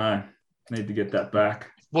 That Don't know. Need to get that back.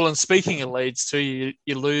 Well, and speaking of Leeds too, you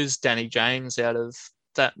lose Danny James out of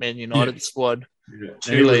that Man United squad. Yeah.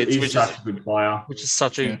 To Leeds, he's such a good player. Which is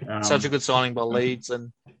such a good signing by Leeds.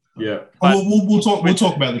 And we'll talk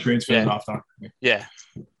about the transfers after. Yeah.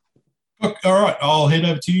 Look, all right, I'll head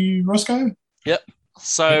over to you, Roscoe. Yep.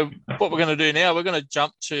 So what we're going to do now, we're going to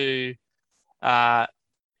jump to our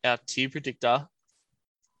tier predictor,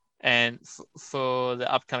 and for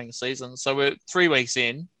the upcoming season. So we're 3 weeks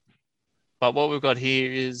in, but what we've got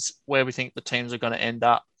here is where we think the teams are going to end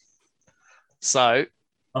up. So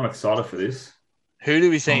I'm excited for this. Who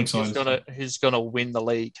do we think who's going to win the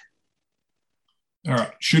league? All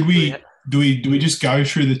right. Should we do we just go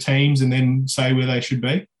through the teams and then say where they should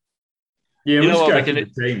be? Yeah, we'll just go through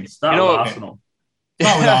the teams. Start with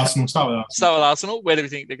Arsenal. Start with Arsenal. Where do we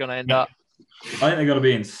think they're going to end up? I think they're going to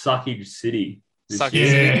be in Suckage City.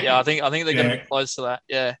 City. Yeah, I think they're going to be close to that.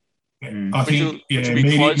 Yeah. I think which will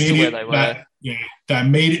be close to where they were. That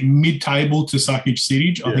mid-table to Suckage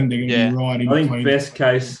City. I think they're going to be right in between.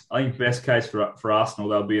 I think best case for Arsenal,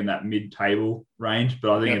 they'll be in that mid-table range.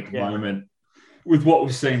 But I think at the moment, with what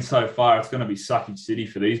we've seen so far, it's going to be Suckage City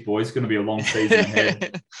for these boys. It's going to be a long season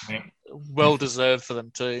ahead. Well deserved for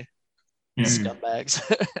them too. Scumbags.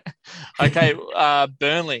 Okay,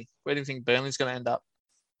 Burnley. Where do you think Burnley's going to end up?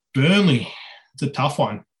 Burnley. It's a tough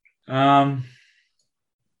one. I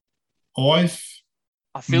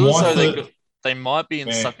feel as though they might be in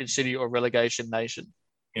Suckage City or relegation nation.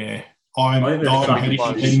 Yeah, I'm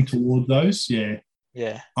heading towards those. Yeah,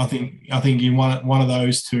 yeah. I think in one of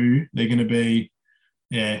those two, they're going to be.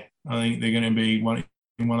 Yeah, I think they're going to be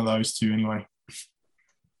in one of those two anyway.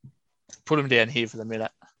 Put them down here for the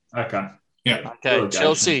minute. Okay. Yeah. Okay.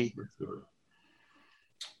 Chelsea.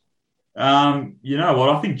 You know what?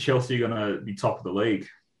 I think Chelsea are going to be top of the league.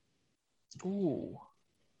 Ooh.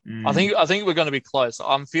 I think we're going to be close.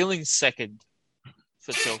 I'm feeling second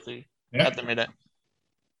for Chelsea at the minute.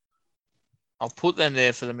 I'll put them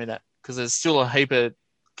there for the minute because there's still a heap of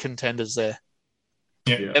contenders there.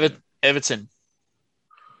 Yeah. Everton.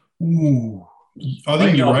 Ooh. I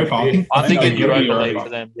think Europa. I think in Europa League for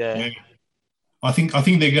them. Yeah. I think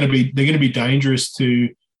they're going to be dangerous to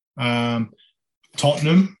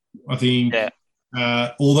Tottenham. I think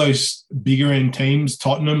all those bigger end teams,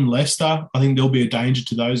 Tottenham, Leicester, I think they'll be a danger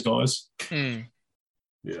to those guys.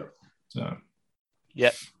 Yeah. So.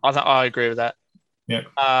 Yeah, I agree with that.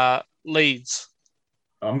 Yeah. Leeds.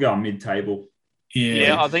 I'm going mid-table.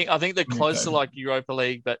 Yeah, I think they're close to like Europa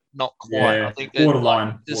League, but not quite. Yeah. I think they're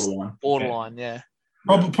borderline. Yeah.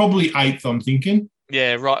 Probably eighth. I'm thinking.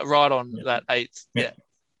 Yeah, right on that eighth. Yeah.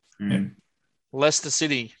 Leicester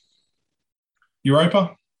City.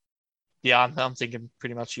 Europa. Yeah, I'm thinking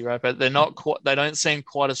pretty much Europa. They're not quite. They don't seem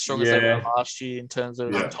quite as strong as they were last year in terms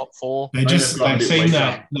of top four. They've seen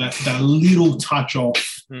that little touch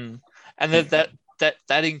off, and that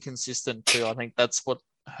inconsistent too. I think that's what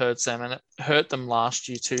hurts them, and it hurt them last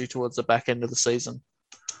year too towards the back end of the season.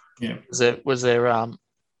 Yeah, was their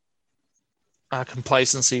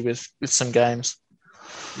complacency with some games.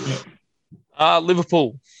 Yeah.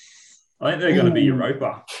 Liverpool. I think they're going to be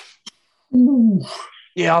Europa. Ooh.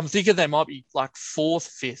 Yeah, I'm thinking they might be like fourth,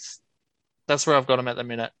 fifth. That's where I've got them at the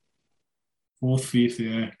minute. Fourth, fifth,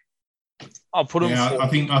 yeah. I'll put them. Yeah, I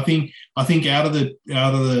think out of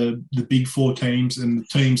the big four teams and the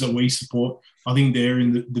teams that we support, I think they're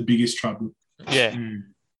in the biggest trouble. Yeah,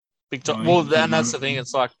 big time. Well, and that's the thing.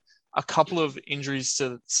 It's like a couple of injuries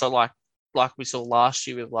like we saw last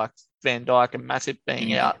year with like Van Dijk and Matip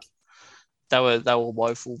being out. They were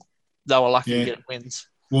woeful. They were lucky to get wins.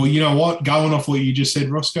 Well, you know what? Going off what you just said,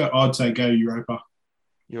 Roscoe, I'd say go Europa.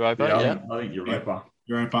 Europa, I think Europa.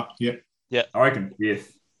 Europa, yep. Yeah. I reckon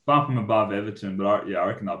fifth. Bump them above Everton, but I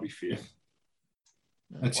reckon they'll be fifth.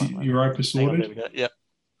 That's Europa sorted? Yep.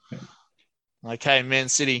 Okay, Man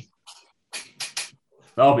City.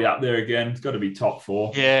 They'll be up there again. It's got to be top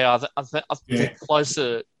four. Yeah, I think close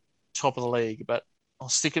to top of the league, but I'll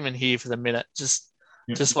stick them in here for the minute, just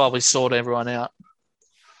while we sort everyone out.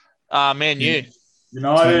 Man U.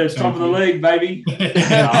 United is top of the league, baby.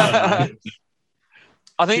 I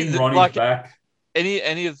think like back.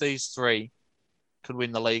 Any of these three could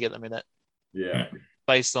win the league at the minute. Yeah.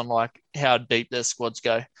 Based on like how deep their squads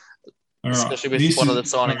go. All especially with one of the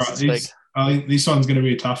signings this week. I think this one's going to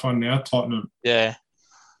be a tough one now, Tottenham. Yeah.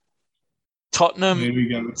 Tottenham. There we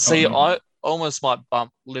go. See, I almost might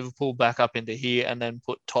bump Liverpool back up into here and then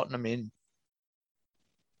put Tottenham in.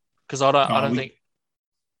 Because I don't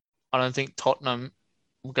think Tottenham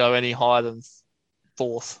will go any higher than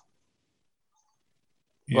fourth.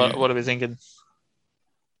 Yeah. What are we thinking?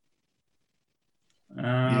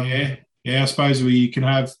 Yeah. Yeah, I suppose we can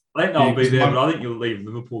have. I think they'll be there, but I think you'll leave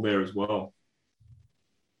Liverpool there as well.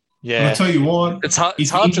 Yeah. But I tell you what, it's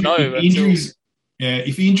hard to know.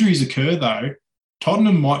 If injuries occur though,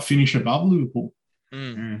 Tottenham might finish above Liverpool.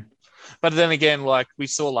 But then again, like we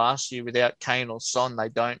saw last year, without Kane or Son, they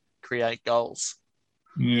don't create goals.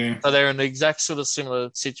 Yeah. So they're in the exact sort of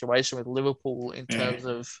similar situation with Liverpool in terms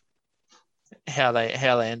of how they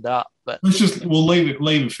end up. But we'll leave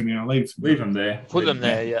it for now. Leave them there. Put them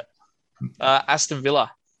there, yeah. Aston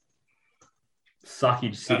Villa.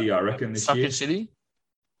 Suckage City, I reckon, this year. Suckage City?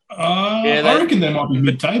 I reckon they might be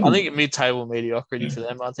mid-table. I think mid-table mediocrity for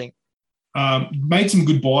them, I think. Made some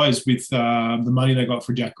good buys with the money they got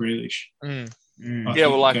for Jack Grealish.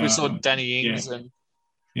 We saw Danny Ings and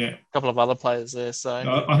a couple of other players there.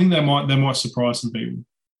 So I think they might surprise some people.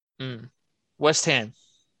 West Ham.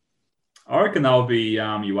 I reckon they'll be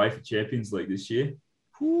UEFA Champions League this year.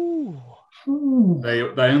 Ooh. They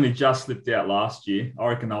only just slipped out last year. I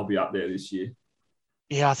reckon they'll be up there this year.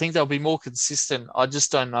 Yeah, I think they'll be more consistent. I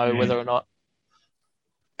just don't know whether or not,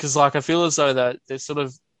 because I feel as though that they're sort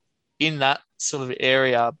of in that sort of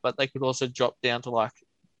area, but they could also drop down to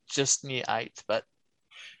just near 8th. But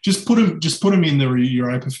just put them in the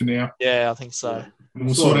Europa for now. Yeah, I think so. And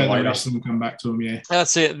we'll sort out the rest and we'll come back to them. Yeah,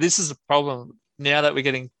 that's it. This is a problem now that we're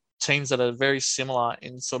getting teams that are very similar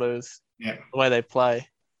in sort of the way they play.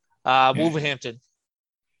 Wolverhampton.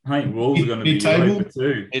 I think Wolves are going to be Europa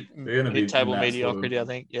too. They're going to be mid-table mediocrity. I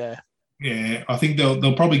think. Yeah. Yeah, I think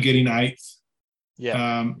they'll probably get in 8th.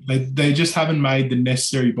 Yeah. They just haven't made the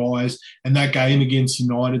necessary buys, and that game against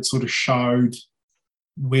United sort of showed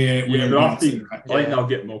where. But I think they'll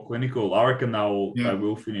get more clinical. I reckon they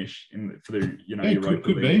will finish for the Europa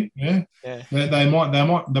could League. Be. Yeah. They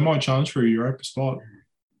might challenge for a Europa spot.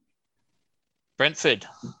 Brentford.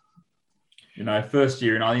 First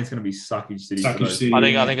year, and I think it's going to be Suckage City. I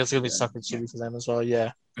think it's going to be Suckage City for them as well.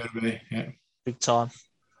 Yeah, better be. Yeah, big time.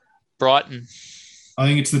 Brighton. I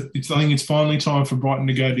think it's finally time for Brighton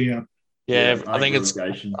to go down. Yeah, I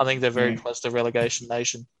think they're very close to relegation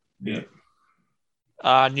nation. Yeah.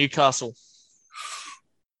 Newcastle.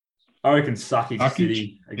 I reckon Suckage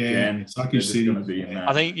City again. Yeah, Suckage City. Going to be in that.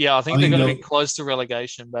 I think they're going to be close to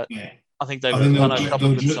relegation, but I think they've done a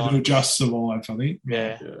couple of good signs. They'll just survive. I think.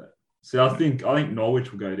 Yeah. So I think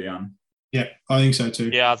Norwich will go down. Yeah, I think so too.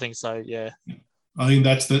 Yeah, I think so. Yeah. I think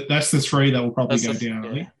that's the 3 that will probably go down.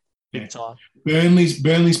 I think. Big time.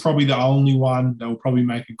 Burnley's probably the only one that will probably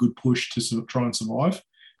make a good push to try and survive.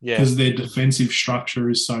 Yeah. Because their defensive structure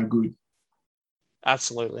is so good.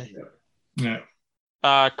 Absolutely.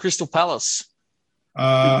 Yeah. Crystal Palace.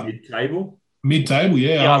 Mid-table? Mid-table,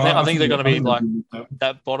 yeah. Yeah, I think they're going to be like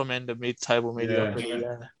that bottom end of mid-table mediocrity.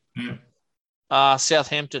 Yeah.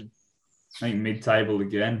 Southampton. I think mid-table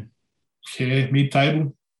again. Yeah,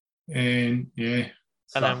 mid-table. And, And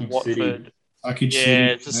then Watford. Suckage City.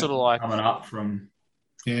 Yeah, just sort of like coming up from.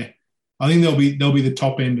 Yeah, I think they'll be the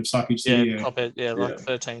top end of Suckage City. Yeah, top end. Yeah, like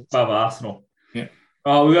 13th. Above Arsenal. Yeah.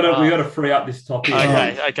 Oh, we got to free up this topic.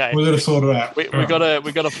 Okay. We got to sort it out. We got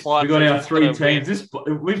to fight. We got our 3 teams.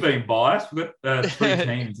 We've been biased. We've got 3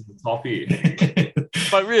 teams at the top here.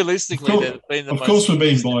 But realistically, they've been the most. Of course, we're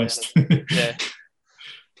being biased. Yeah.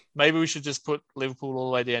 Maybe we should just put Liverpool all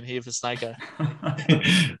the way down here for Snako.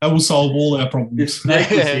 That will solve all our problems. If Snake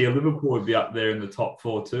was here, Liverpool would be up there in the top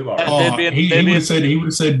 4 too. He would have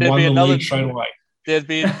said won the league straight away. There'd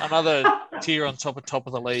be another tier on top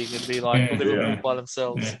of the league. It'd be like Liverpool by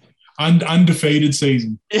themselves. Yeah. Undefeated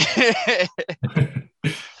season.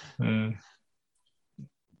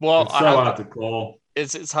 Well, it's so hard to call.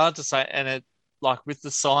 It's hard to say, and it with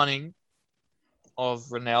the signing of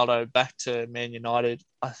Ronaldo back to Man United,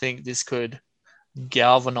 I think this could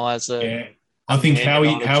galvanise I think how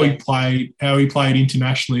he played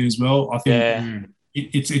internationally as well. I think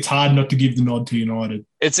it's hard not to give the nod to United.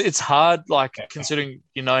 It's hard, considering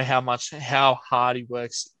how hard he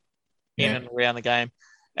works in and around the game,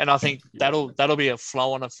 and I think that'll be a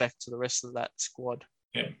flow-on effect to the rest of that squad.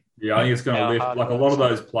 Yeah, I think it's going to lift. A lot of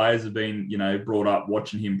those players have been brought up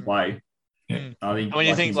watching him play. Yeah. I think when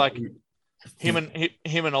you think him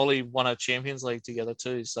and Ollie won a Champions League together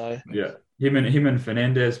too. So him and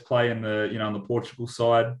Fernandes play in the on the Portugal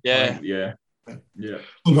side. Yeah.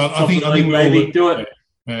 Look, I think maybe do it.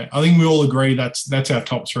 Yeah, I think we all agree that's our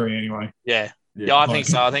top 3 anyway. Yeah, I think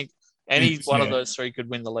so. I think any one of those 3 could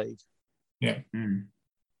win the league. Yeah.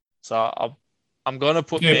 So I'm going to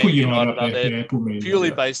put put United up there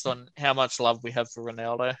purely based on how much love we have for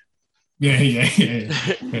Ronaldo. Yeah.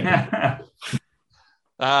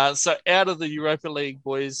 So out of the Europa League,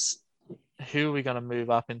 boys, who are we going to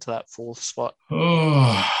move up into that 4th spot?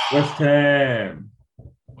 Oh, West Ham.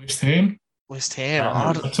 West Ham. West Ham.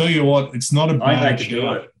 I tell you what, it's not a bad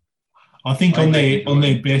shout. I think on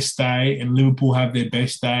their best day, and Liverpool have their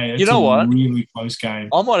best day, it's a really close game.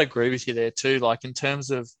 I might agree with you there too. Like in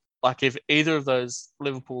terms of like if either of those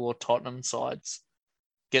Liverpool or Tottenham sides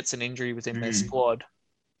gets an injury within their squad,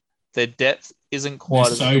 their depth isn't quite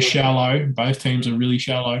They're so shallow. Both teams are really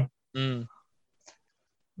shallow. And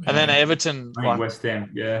then Everton, like West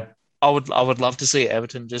Ham, I would love to see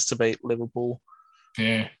Everton just to beat Liverpool.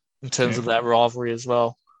 Yeah. In terms of that rivalry as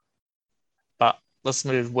well. But let's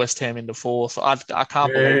move West Ham into fourth. I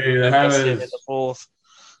can't believe West Ham into fourth.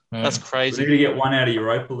 That's crazy. We need to get one out of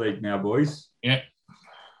Europa League now, boys. Yeah.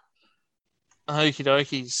 Okie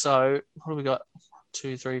dokie. So what have we got?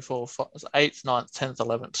 2, 3, 4, 5, 8th, 9th, 10th,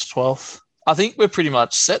 11th, 12th. I think we're pretty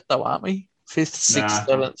much set though, aren't we? 5th, 6th,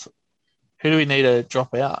 7th. Who do we need to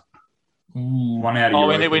drop out? One out of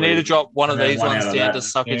Europa we need to League. drop one of these ones down to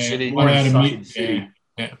Suckage City. One out of City.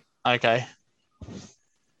 Yeah. Okay.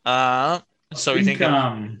 So we think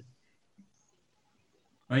I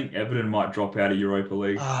think Everton might drop out of Europa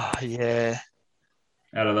League. Yeah.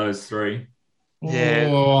 Out of those three. Yeah.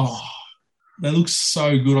 Oh, they look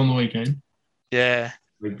so good on the weekend. Yeah.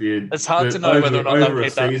 We did. It's hard to know whether or not they'll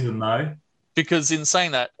keep that. Though. Because in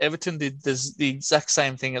saying that, Everton did the exact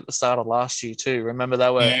same thing at the start of last year too. Remember they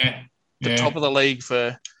were the top of the league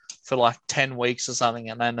for like 10 weeks or something,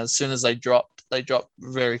 and then as soon as they dropped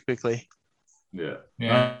very quickly. Yeah.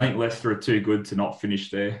 I think Leicester are too good to not finish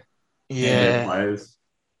there. Yeah. Players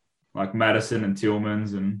like Maddison and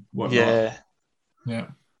Tillmans and whatnot. Yeah.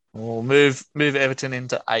 We'll move Everton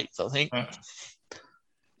into 8th, I think.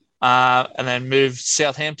 And then move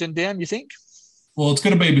Southampton down, you think? Well, it's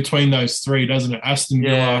going to be between those three, doesn't it? Aston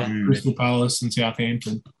Villa, Crystal Palace, and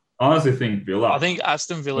Southampton. I honestly think Villa. I think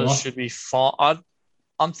Aston Villa should be fine.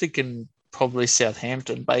 I'm thinking probably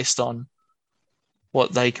Southampton based on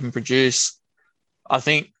what they can produce. I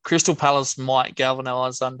think Crystal Palace might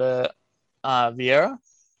galvanise under Vieira.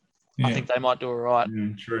 Yeah. I think they might do all right.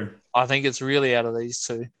 True. I think it's really out of these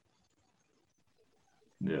two.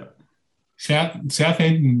 Yeah.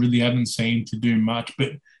 Southampton really haven't seemed to do much,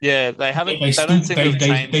 but yeah, they haven't. They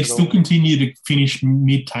still continue to finish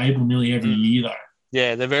mid-table nearly every year, though.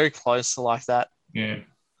 Yeah, they're very close to like that. Yeah.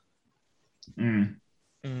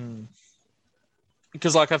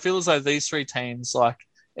 Because I feel as though these three teams, like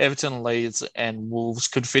Everton, Leeds, and Wolves,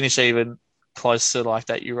 could finish even close to like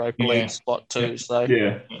that Europa League spot too. So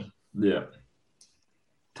yeah.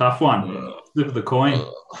 Tough one. Flip of the coin.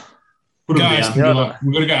 We've got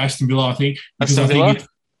to go Aston Villa, I think, because I think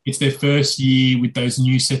it's their first year with those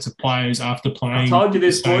new sets of players after playing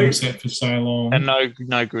the same set for so long, and no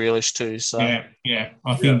Grealish too. So I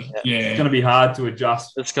think it's going to be hard to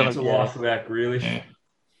adjust. It's going to life without Grealish. Yeah.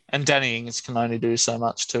 And Danny Ings can only do so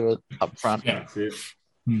much to it up front. Yeah, that's it.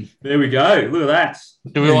 There we go. Look at that.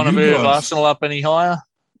 Do we want to move Arsenal up any higher?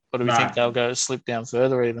 Or do we think they'll slip down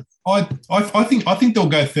further even? I think they'll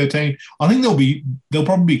go 13. I think they'll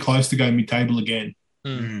probably be close to going mid-table again.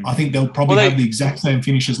 I think they'll probably have the exact same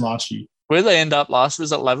finish as last year. Where they end up last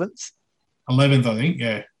was 11th? 11th, I think,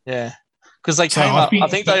 yeah. Yeah. Because they came up, I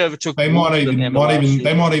think they overtook. They might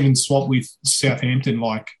even swap with Southampton.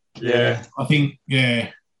 I think,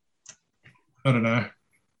 I don't know.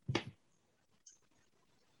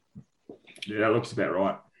 Yeah, that looks about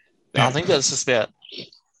right. I think that's just about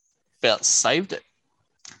saved it.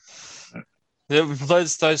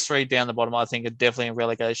 Those three down the bottom, I think, are definitely a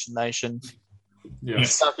relegation nation. Yeah.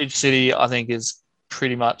 Suckage City, I think, is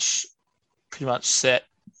pretty much set.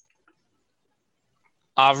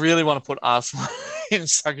 I really want to put Arsenal in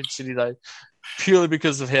Suckage City though, purely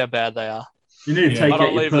because of how bad they are. You need to take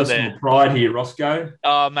out your personal pride here, Roscoe.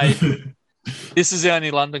 Oh, mate. This is the only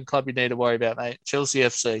London club you need to worry about, mate. Chelsea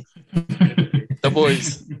FC. The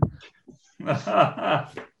boys.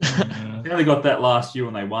 They only got that last year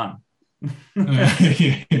when they won.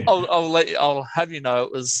 I'll have you know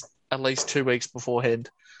it was at least 2 weeks beforehand.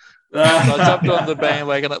 So I jumped on the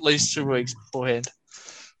bandwagon at least 2 weeks beforehand.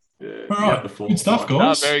 Yeah, all right, good stuff,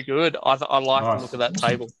 guys. No, very good. I like to look at that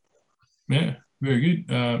table. Yeah, very good.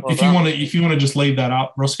 If you want to just leave that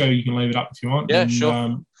up, Roscoe, you can leave it up if you want. Yeah,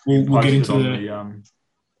 sure. We'll get into the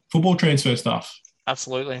football transfer stuff.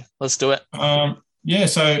 Absolutely, let's do it.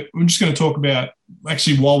 So we're just going to talk about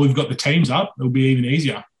actually while we've got the teams up, it'll be even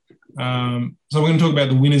easier. So we're going to talk about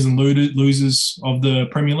the winners and losers of the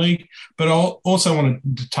Premier League, but I also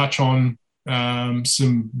wanted to touch on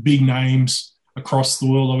some big names across the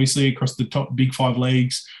world, obviously across the top big five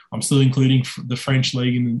leagues. I'm still including the French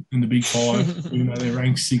league in the big five, even though they're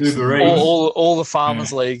ranked 6th. All the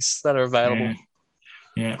farmers leagues that are available.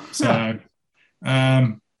 Yeah. So,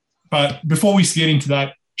 but before we get into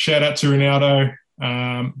that, shout out to Ronaldo.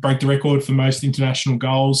 Broke the record for most international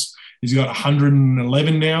goals. He's got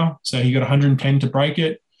 111 now, so he got 110 to break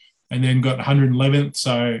it, and then got 111th,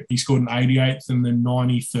 so he scored an 88th in the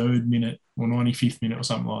 93rd minute or 95th minute or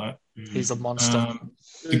something like that. He's a monster.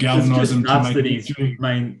 To galvanise him to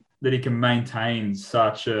make that he can maintain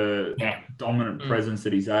such a dominant presence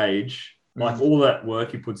at his age. Like all that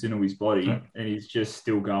work he puts into his body, and he's just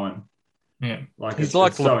still going. Yeah, like he's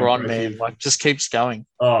like LeBron, man. Like just keeps going.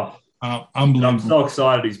 Unbelievable! I'm so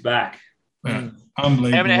excited he's back. Yeah.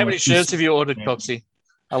 Unbelievable. How many shirts have you ordered, Coxie?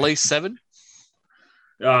 At least 7?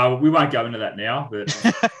 We won't go into that now, but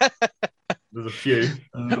there's a few.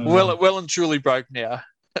 Well and truly broke now.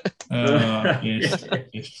 Yes.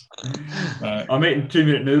 I'm eating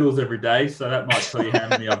 2-minute noodles every day, so that might tell you how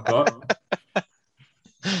many I've got.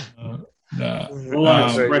 Well, on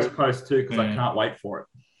Express Post too, because I can't wait for it.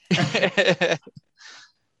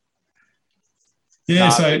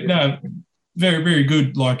 Very, very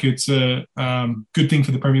good. Like it's a good thing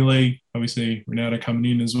for the Premier League. Obviously, Ronaldo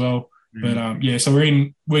coming in as well. But so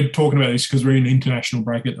we're talking about this because we're in international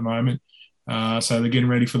break at the moment. So they're getting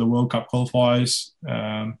ready for the World Cup qualifiers,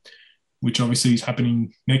 which obviously is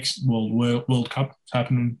happening next. World Cup is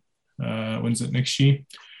happening. When's it next year?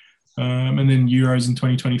 And then Euros in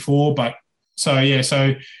 2024. But so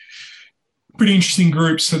pretty interesting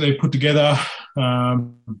groups that they put together. I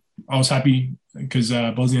was happy because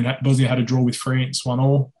Bosnia had a draw with France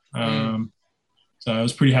 1-1. So I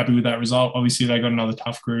was pretty happy with that result. Obviously, they got another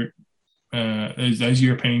tough group. Those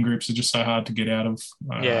European groups are just so hard to get out of.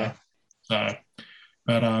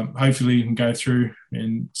 But hopefully we can go through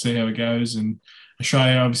and see how it goes. And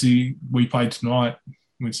Australia, obviously, we played tonight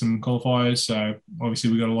with some qualifiers. So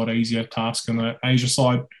obviously we got a lot easier task on the Asia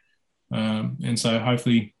side. And so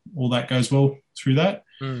hopefully all that goes well through that.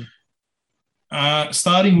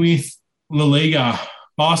 Starting with La Liga,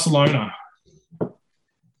 Barcelona.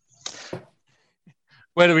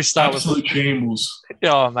 Where do we start Absolute shambles.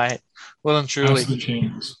 Oh, mate. Well and truly. Absolute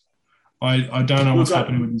shambles. I don't know what's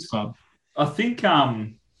happening with this club. I think,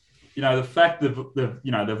 the fact that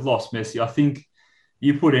they've lost Messi, I think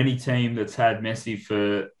you put any team that's had Messi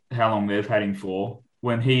for how long they've had him for,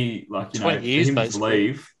 when he, 20 years, for him basically. to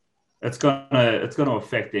leave, it's gonna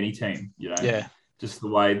affect any team, Yeah. Just the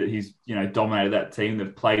way that he's, dominated that team.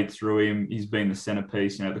 They've played through him. He's been the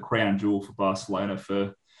centerpiece, the crown jewel for Barcelona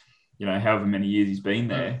for, however many years he's been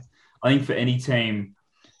there. I think for any team,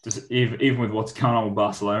 just even with what's going on with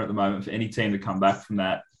Barcelona at the moment, for any team to come back from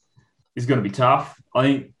that is going to be tough. I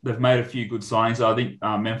think they've made a few good signings. I think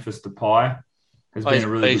Memphis Depay has been a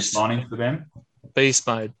really good signing for them. Beast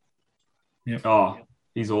mode. Yep. Oh,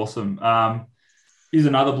 he's awesome. He's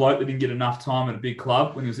another bloke that didn't get enough time at a big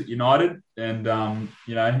club when he was at United. And,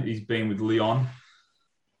 he's been with Lyon.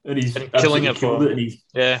 And he's killing it for it.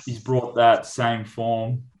 And he's brought that same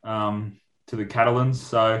form to the Catalans.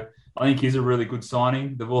 So I think he's a really good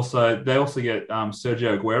signing. They also get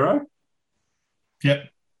Sergio Aguero. Yep.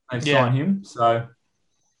 They sign him. So,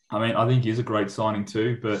 I think he's a great signing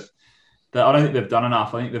too. But I don't think they've done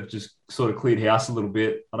enough. I think they've just sort of cleared house a little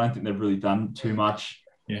bit. I don't think they've really done too much.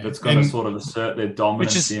 Yeah. That's going to sort of assert their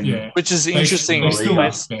dominance which is interesting.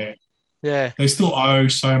 They still owe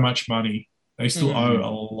so much money. They still owe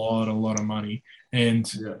a lot of money. And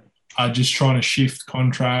are just trying to shift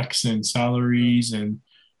contracts and salaries and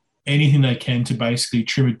anything they can to basically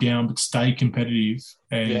trim it down but stay competitive.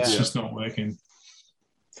 And it's just not working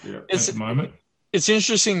at the moment. It's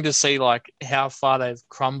interesting to see how far they've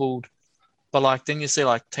crumbled. But then you see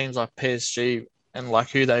teams like PSG and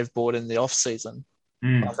who they've bought in the off season.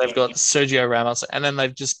 They've got Sergio Ramos, and then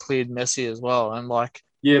they've just cleared Messi as well. And but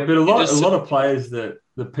a lot of players that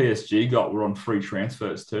the PSG got were on free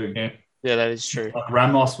transfers too. Yeah, that is true.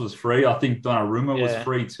 Ramos was free. I think Donnarumma was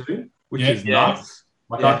free too, which is nuts.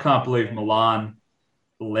 I can't believe Milan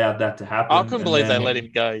allowed that to happen. I couldn't believe they let him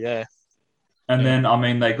go. Yeah. And then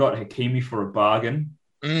they got Hakimi for a bargain.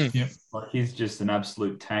 He's just an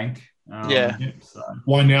absolute tank.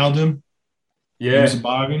 Wijnaldum. Yeah, he was a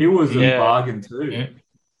bargain. He was a bargain too.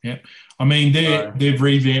 Yeah. They've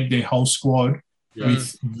revamped their whole squad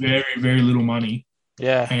with very, very little money.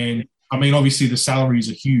 Yeah. And obviously the salaries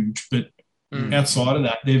are huge, but outside of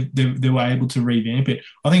that, they were able to revamp it.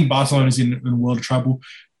 I think Barcelona's in a world of trouble.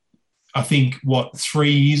 I think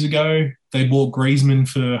 3 years ago they bought Griezmann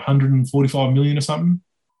for 145 million or something.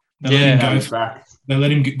 They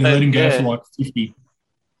let him go for 50.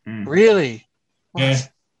 Really? What? Yeah.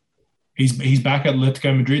 He's back at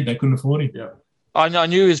Atletico Madrid. They couldn't afford him. Yeah. I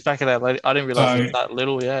knew he was back at that. I didn't realize it was that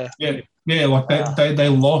little. Yeah. Yeah. They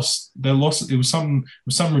lost. It was something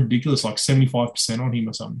ridiculous, 75% on him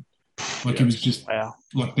or something. Like he was just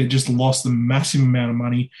like they just lost a massive amount of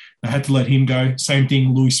money. They had to let him go. Same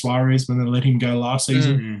thing, Luis Suarez when they let him go last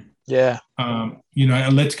season. Yeah.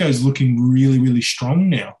 Atletico is looking really, really strong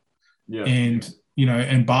now. Yeah.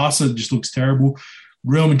 And Barca just looks terrible.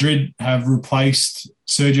 Real Madrid have replaced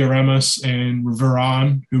Sergio Ramos and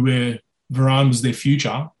Varane, Varane was their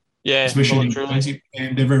future. Yeah, especially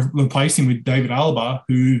and they've replaced him with David Alaba,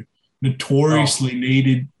 who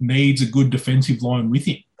notoriously needs a good defensive line with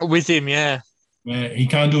him. With him, yeah. He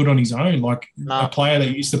can't do it on his own. Like a player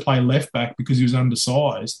that used to play left back because he was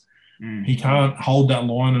undersized, he can't hold that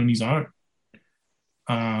line on his own.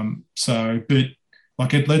 But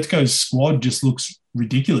like Atletico's squad just looks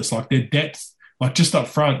ridiculous. Like their depth, like just up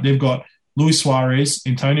front, they've got Luis Suarez,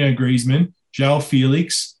 Antonio Griezmann, João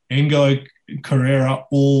Felix, Angelo Carrera,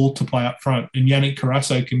 all to play up front, and Yannick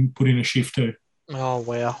Carrasco can put in a shift too. Oh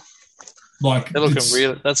wow! Like they're looking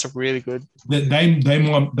really. That's a really good.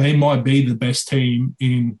 They might be the best team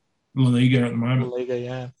in La Liga at the moment. La Liga,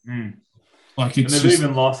 yeah. Like and they've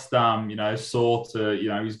even lost, Saul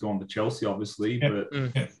to, he's gone to Chelsea, obviously, but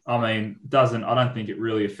I mean, I don't think it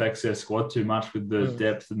really affects their squad too much with the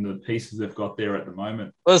depth and the pieces they've got there at the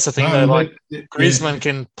moment. Well, that's the thing, though. Like Griezmann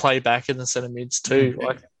can play back in the centre mids too.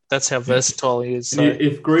 Like that's how versatile he is. So.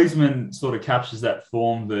 If Griezmann sort of captures that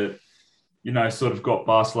form that, sort of got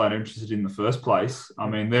Barcelona interested in the first place, I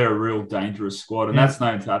mean, they're a real dangerous squad, and that's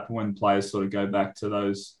known to happen when players sort of go back to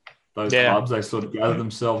those clubs. They sort of gather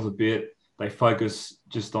themselves a bit. They focus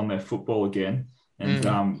just on their football again,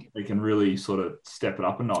 and they can really sort of step it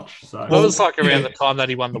up a notch. So it was like around the time that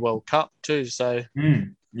he won the World Cup too. So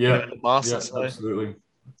absolutely,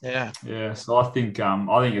 yeah. So I think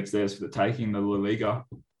it's theirs for the taking, the La Liga.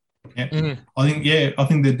 Yeah, I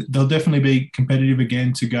think that they'll definitely be competitive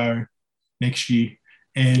again to go next year,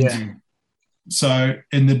 and so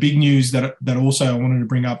the big news that also I wanted to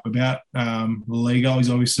bring up about La Liga is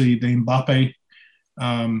obviously the Mbappe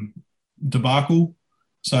debacle.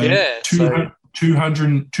 So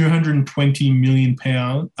 220 million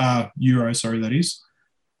euro, that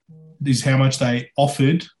is how much they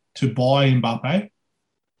offered to buy Mbappe.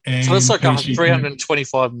 And so that's like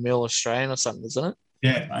 325 mil Australian or something, isn't it?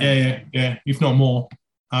 Yeah, if not more.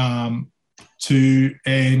 And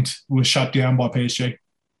was shut down by PSG.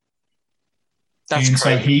 That's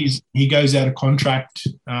crazy. So he goes out of contract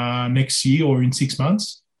next year or in 6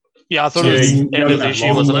 months. Yeah, I thought it was end of this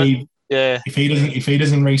year, wasn't it? Yeah. If he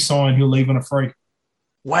doesn't re-sign, he'll leave on a free.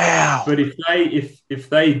 Wow. But if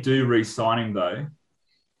they do re-sign him though,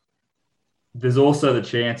 there's also the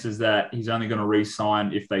chances that he's only going to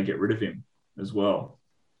re-sign if they get rid of him as well.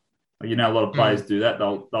 A lot of players do that.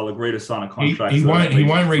 They'll agree to sign a contract. He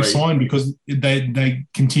won't re-sign because they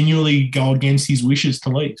continually go against his wishes to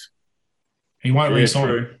leave. He won't re-sign.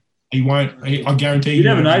 True. He won't. I guarantee you.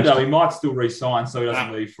 Never know though. He might still re-sign so he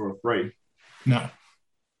doesn't leave for a free. No.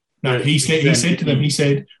 He said to them,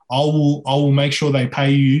 I will make sure they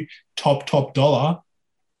pay you top dollar,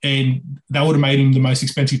 and that would have made him the most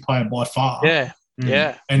expensive player by far. Yeah.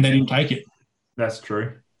 Yeah. And they didn't take it. That's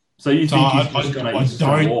true. So you think he's just going to?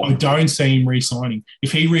 I don't see him re-signing.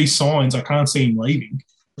 If he re-signs, I can't see him leaving.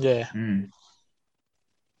 Yeah.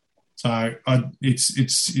 So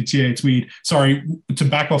it's weird. Sorry, to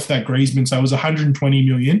back off that Griezmann. So it was 120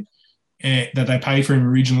 million that they paid for him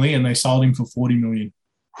originally, and they sold him for 40 million.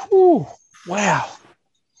 Ooh, wow.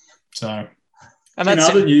 So, and that's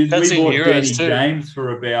in other news, we bought Danny James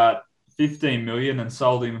for about 15 million and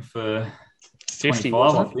sold him for 50,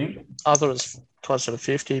 25, I think. I thought it was closer to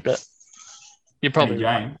 50, but you're probably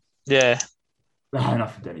Danny James. Yeah. No,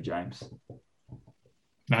 not for Danny James.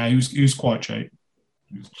 No, he was quite cheap.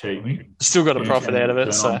 He was cheap. Still got a profit out of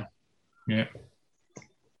it, so. Yeah.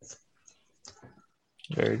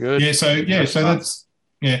 Very good. So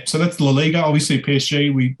that's La Liga. Obviously,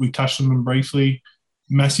 PSG. We touched on them briefly.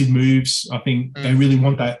 Massive moves. I think they really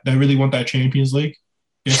want that. They really want that Champions League.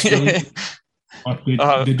 Like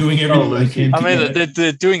they're doing everything they can. I mean,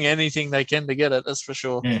 they're doing anything they can to get it. That's for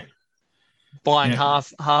sure. Yeah. Buying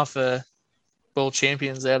half a world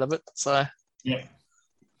champions out of it. So. Yeah.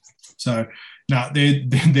 So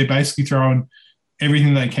they're basically throwing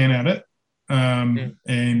everything they can at it.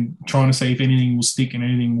 And trying to see if anything will stick and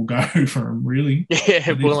anything will go for them, really.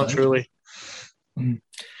 Yeah, well and truly.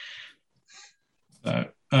 So,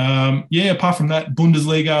 apart from that,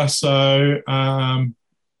 Bundesliga. So,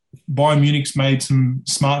 Bayern Munich's made some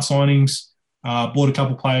smart signings, bought a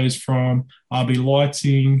couple of players from RB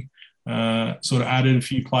Leipzig, sort of added a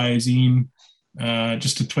few players in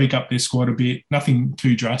just to tweak up their squad a bit. Nothing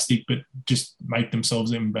too drastic, but just make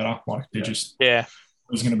themselves even better. Like they're just... Yeah.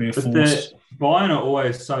 was going to be a But force. Bayern are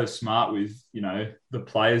always so smart with, the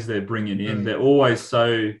players they're bringing in. Mm. They're always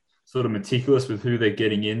so sort of meticulous with who they're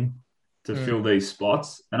getting in to fill these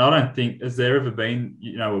spots. And I don't think, has there ever been,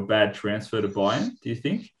 a bad transfer to Bayern, do you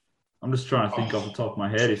think? I'm just trying to think off the top of my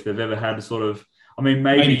head if they've ever had a sort of, I mean,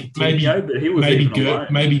 maybe Coutinho, but he was even alone.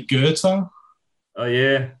 Maybe Goethe. Oh,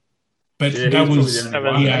 yeah. But Yeah,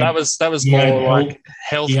 that was more like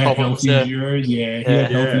health problems. Injuries. Yeah, he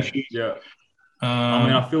had health issues. Yeah. I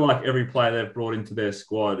mean, I feel like every player they've brought into their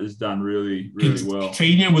squad has done really, really well.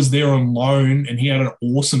 Coutinho was there on loan, and he had an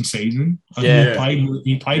awesome season. He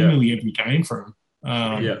played nearly every game for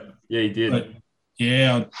him. He did. But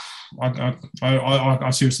yeah, I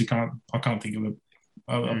seriously can't think of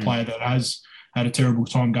a player that has had a terrible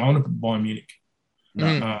time going to Bayern Munich.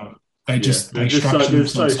 No. They're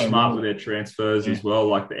so smart with their transfers as well,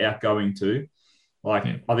 like the outgoing too. Like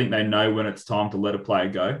I think they know when it's time to let a player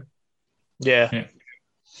go. Yeah.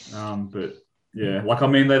 But yeah, like I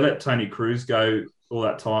mean, they let Toni Kroos go all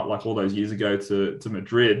that time, like all those years ago to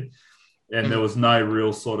Madrid, and there was no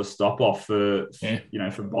real sort of stop off for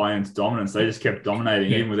Bayern's dominance. They just kept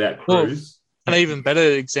dominating even without Kroos. An even better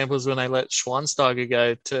example is when they let Schweinsteiger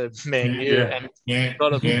go to Man U and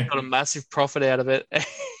got a massive profit out of it,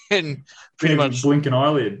 and pretty much blink an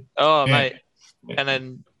eyelid. Oh mate, and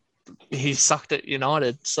then he sucked at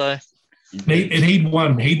United. So he'd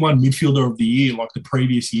won midfielder of the year like the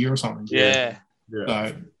previous year or something. Yeah.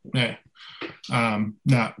 So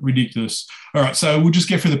ridiculous. All right, so we'll just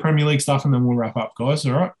get through the Premier League stuff and then we'll wrap up, guys.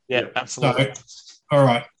 All right. Yeah, absolutely. All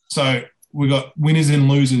right, so we got winners and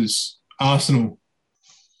losers. Arsenal.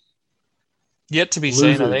 Yet to be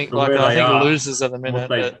seen, I think. I think losers at the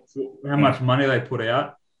minute. How much money they put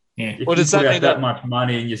out? Yeah. If does that mean that much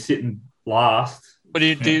money and you're sitting last? But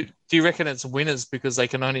do you reckon it's winners because they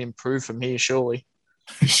can only improve from here? Surely.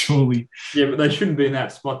 Surely. Yeah, but they shouldn't be in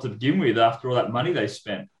that spot to begin with after all that money they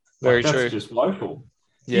spent. Very true. That's just local.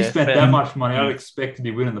 Yeah, you spent that much money. I'd expect to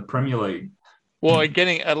be winning the Premier League. Well,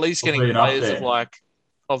 getting players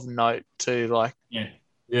of note too.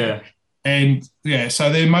 Yeah. And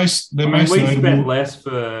so they're most we notable. Spent less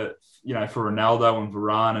for for Ronaldo and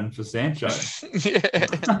Varane and for Sancho. So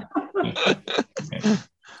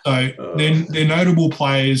they're notable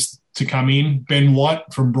players to come in. Ben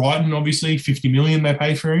White from Brighton, obviously, 50 million they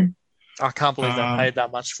paid for him. I can't believe they paid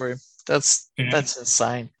that much for him. That's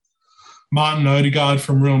insane. Martin Odegaard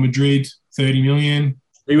from Real Madrid, 30 million.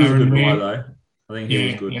 He was a good buy though. I think he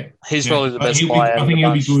was good. Yeah. He's probably the best buy. I think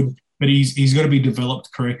he'll be good. But he's got to be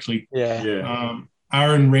developed correctly. Yeah.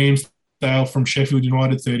 Aaron Ramsdale from Sheffield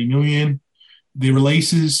United, 30 million. The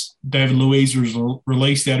releases, David Luiz was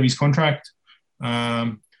released out of his contract. Who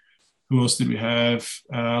else did we have?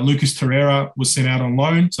 Lucas Torreira was sent out on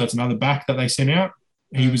loan. So that's another back that they sent out.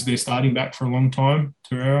 He was their starting back for a long time,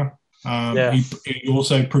 Torreira. He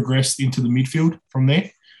also progressed into the midfield from there.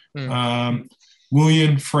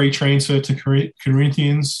 Willian, free transfer to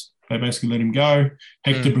Corinthians. They basically let him go.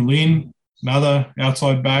 Hector Berlin, another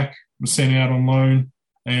outside back, was sent out on loan,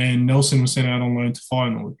 and Nelson was sent out on loan to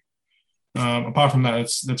Feyenoord. Apart from that,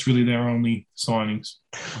 that's really their only signings.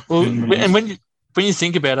 Well, and when you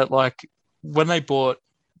think about it, like when they bought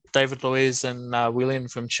David Luiz and Willian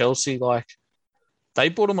from Chelsea, like they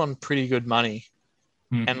bought them on pretty good money,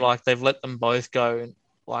 and like they've let them both go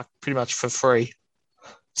like pretty much for free.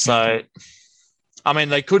 So. I mean,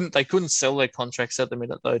 they couldn't sell their contracts at the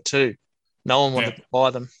minute though. Too, no one wanted to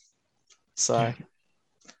buy them. So,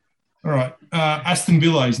 all right, Aston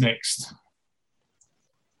Villa is next.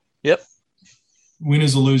 Yep.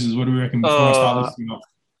 Winners or losers? What do we reckon before I start listing off?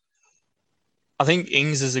 I think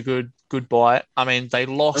Ings is a good buy. I mean, they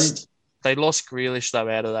lost Grealish though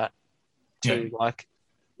out of that too.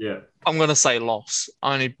 I'm going to say loss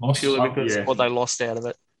only purely because of what they lost out of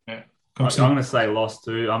it. Yeah. I'm going to say loss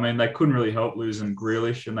too. I mean, they couldn't really help losing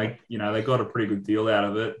Grealish, and they got a pretty good deal out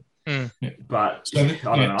of it. But I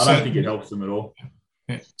don't think it helps them at all.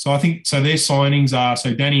 Yeah. So I think their signings are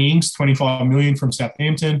Danny Ings, 25 million from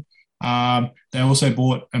Southampton. They also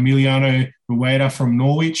bought Emiliano Rueda from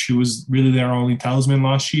Norwich, who was really their only talisman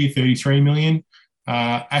last year, 33 million.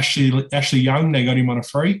 Ashley Young, they got him on a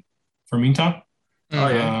free from Inter.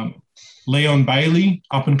 Leon Bailey,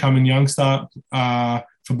 up and coming youngster.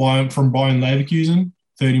 From Bayern Leverkusen,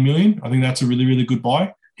 30 million. I think that's a really, really good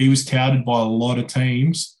buy. He was touted by a lot of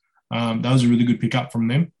teams. That was a really good pickup from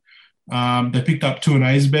them. They picked up Tuan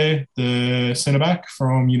Azebear, the centre-back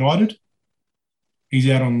from United. He's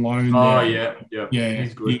out on loan. Yeah.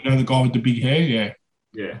 He's good. You know the guy with the big hair?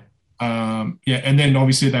 Yeah. And then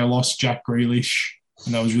obviously they lost Jack Grealish,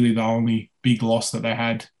 and that was really the only big loss that they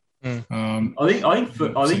had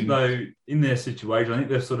I think though, in their situation, I think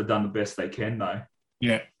they've sort of done the best they can though.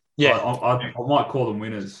 Yeah. I might call them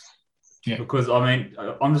winners. Yeah. Because I mean,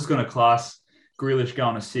 I'm just going to class Grealish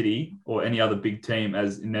going to City or any other big team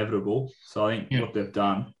as inevitable. So I think what they've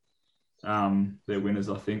done, they're winners.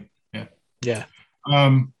 I think. Yeah.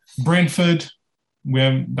 Brentford, they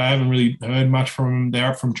haven't really heard much from them.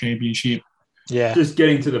 They're up from Championship. Yeah. Just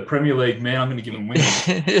getting to the Premier League, man. I'm going to give them winners.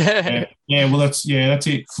 Well, that's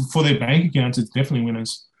it for their bank accounts. It's definitely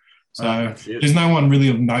winners. So there's no one really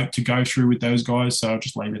of note to go through with those guys. So I'll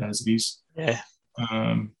just leave it as it is. Yeah.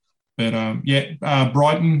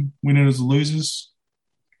 Brighton winners or losers.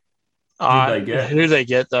 Who do they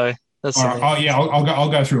get though? That's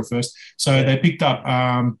I'll go through it first. So they picked up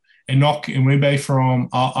Enoch Nwebe from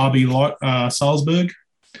RB Salzburg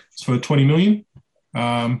for 20 million.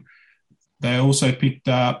 They also picked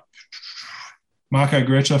up Marco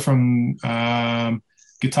Greta from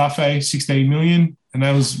Getafe, 16 million, and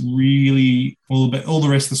that was really all the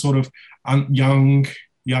rest are sort of young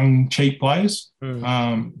cheap players,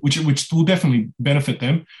 which will definitely benefit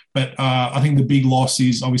them. But I think the big loss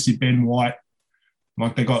is obviously Ben White.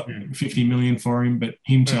 Like they got 50 million for him, but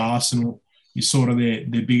him to Arsenal is sort of their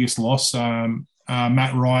biggest loss.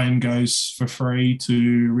 Matt Ryan goes for free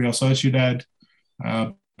to Real Sociedad.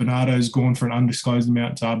 Bernardo's gone for an undisclosed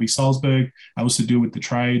amount to RB Salzburg. That was to do with the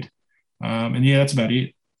trade. That's about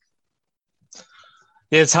it.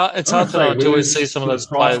 Yeah, it's hard to always see some of those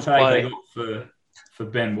players play. They got for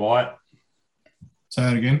Ben White. Say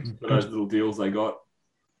that again. For those little deals they got.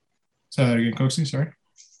 Say that again, Coxie, sorry.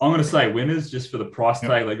 I'm going to say winners just for the price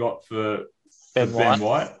tag they got for Ben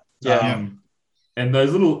White. Yeah. And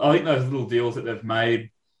those little deals that they've made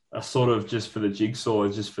are sort of just for the jigsaw,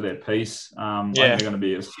 just for their piece. I think they're going to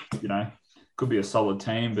be could be a solid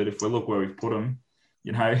team, but if we look where we've put them,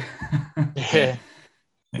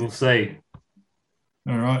 we'll see.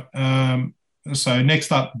 All right. So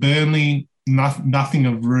next up, Burnley, nothing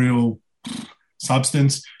of real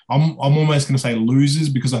substance. I'm almost going to say losers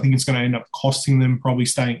because I think it's going to end up costing them probably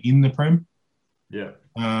staying in the Prem. Yeah.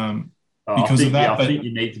 Because of that. I think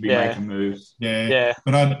you need to be making moves. Yeah.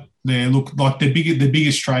 But look, like the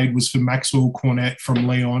biggest trade was for Maxwell Cornet from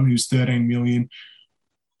Leon, who's 13 million.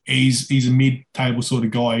 He's a mid-table sort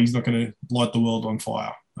of guy. He's not going to light the world on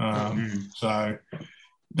fire. So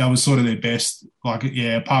that was sort of their best.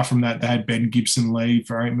 Apart from that, they had Ben Gibson leave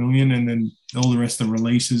for 8 million, and then all the rest of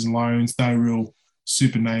releases and loans, no real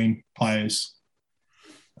super name players.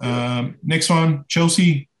 Next one,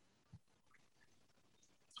 Chelsea.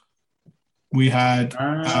 We had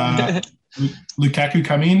Lukaku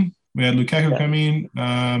come in.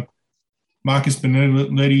 Marcus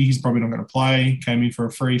Benedetti, he's probably not going to play. Came in for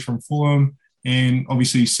a free from Fulham. And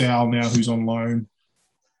obviously Sal now, who's on loan.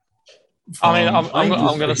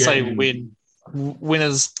 I'm going to say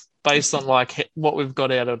winners based on what we've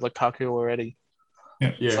got out of Lukaku already.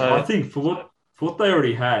 Yeah. So, I think for what they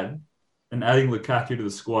already had and adding Lukaku to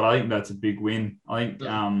the squad, I think that's a big win. I think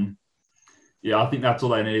I think that's all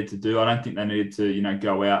they needed to do. I don't think they needed to,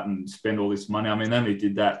 go out and spend all this money. I mean, they only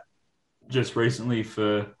did that just recently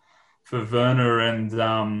for Werner and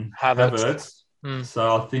Havertz.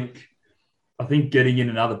 So I think getting in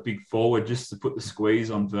another big forward just to put the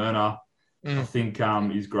squeeze on Werner, I think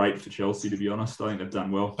is great for Chelsea, to be honest. I think they've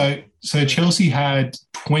done well. So Chelsea had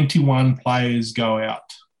 21 players go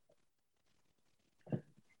out.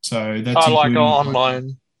 So that's on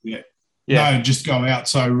loan. Yeah. No, just go out.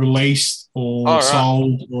 So released or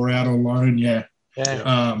sold or out on loan. Yeah.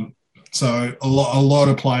 So a lot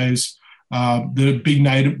of players. The big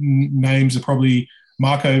names are probably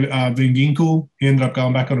Marco Van Ginkel. He ended up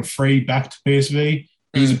going back on a free back to PSV.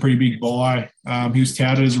 He was a pretty big buy. He was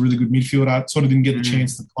touted as a really good midfielder. Sort of didn't get the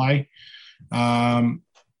chance to play.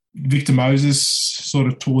 Victor Moses sort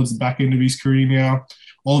of towards the back end of his career now.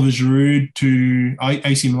 Oliver Giroud to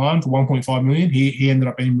AC Milan for 1.5 million. He ended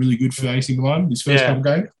up being really good for AC Milan his first couple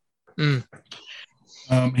games.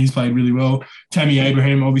 He's played really well. Tammy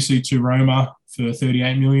Abraham obviously to Roma for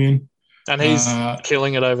 38 million. And he's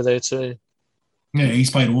killing it over there too. Yeah,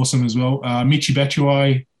 he's played awesome as well. Michy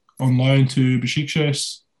Batshuayi on loan to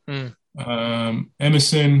Besiktas.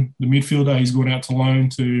 Emerson, the midfielder, he's gone out to loan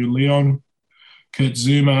to Lyon. Kurt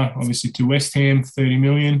Zuma, obviously to West Ham, 30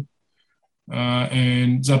 million.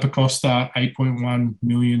 And Zappacosta, 8.1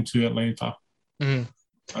 million to Atlanta.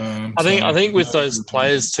 I think with those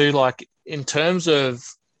players too, like in terms of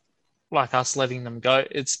like us letting them go,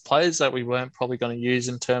 it's players that we weren't probably going to use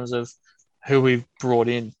in terms of who we've brought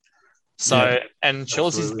in. So, and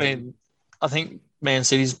Chelsea's been, I think Man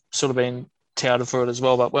City's sort of been touted for it as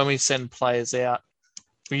well. But when we send players out,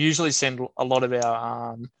 we usually send a lot of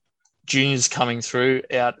our juniors coming through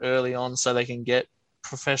out early on so they can get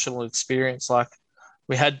professional experience. Like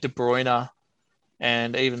we had De Bruyne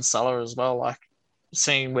and even Salah as well, like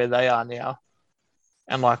seeing where they are now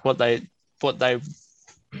and like what they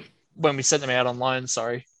when we sent them out on loan,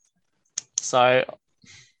 sorry. So,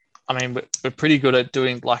 I mean, we're pretty good at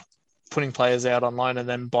doing like putting players out on loan and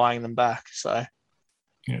then buying them back. So,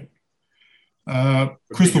 yeah.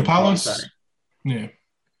 Crystal Palace. Yeah.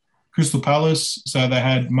 Crystal Palace. So they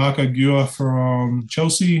had Marco Gua from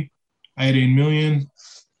Chelsea, 18 million.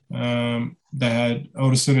 They had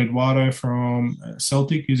Alderson Eduardo from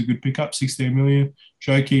Celtic, who's a good pickup, 16 million.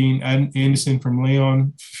 Joaquin Anderson from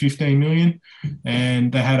Leon, 15 million.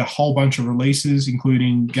 And they had a whole bunch of releases,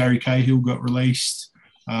 including Gary Cahill got released,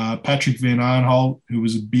 Patrick Van Arnholt, who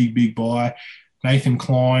was a big buy. Nathan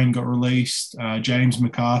Klein got released, James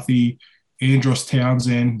McCarthy, Andros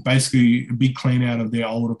Townsend, basically a big clean out of their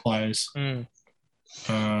older players. I'm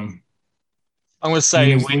going to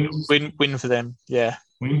say win for them. Yeah.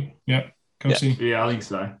 Win? Yep. Yeah, I think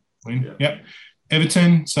so. Win. Yeah. Yep.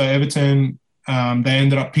 Everton. So Everton, they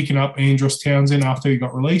ended up picking up Andros Townsend after he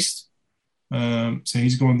got released. So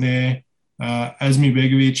he's gone there. Asmi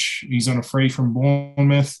Begovic, he's on a free from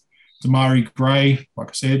Bournemouth. Damari Gray, like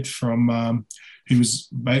I said, from he was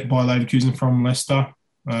by Leverkusen from Leicester.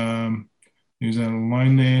 He was on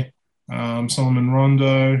loan there. Solomon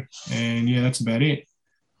Rondo, and yeah, that's about it.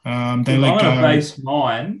 I'm going to base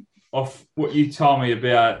mine off what you told me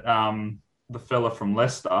about the fella from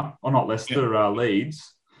Leicester, or not Leicester,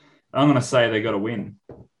 Leeds. I'm going to say they got a win.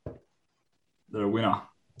 They're a winner.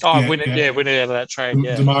 Oh, winner out of that trade.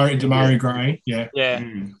 Yeah, Damari Gray. Yeah, yeah,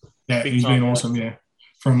 he's been awesome. Yeah,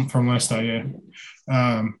 from Leicester.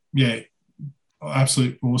 Yeah,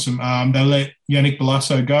 absolute awesome. They let Yannick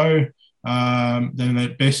Balasso go. Then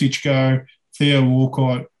let Besic go. Theo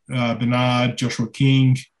Walcott, Bernard, Joshua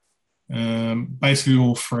King. Basically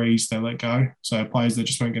all frees they let go. So players that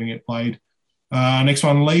just weren't going to get played. Next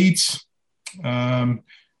one, Leeds.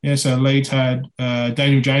 So Leeds had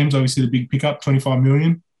Daniel James, obviously the big pickup, 25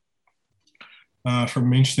 million from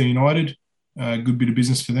Manchester United. Good bit of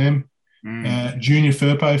business for them. Junior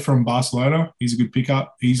Firpo from Barcelona. He's a good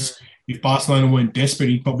pickup. If Barcelona weren't desperate,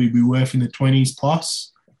 he'd probably be worth in the 20s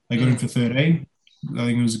plus. They got him for 13. I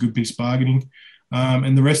think it was a good piece of bargaining.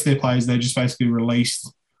 And the rest of their players, they just basically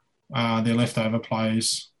released their leftover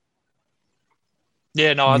players.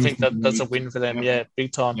 Yeah, no, I think that's a win for them. Yeah,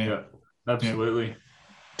 big time. Yeah, absolutely.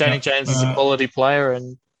 Danny James is a quality player,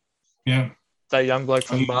 and that young bloke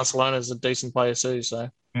from Barcelona is a decent player too. So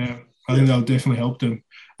I think they'll definitely help them.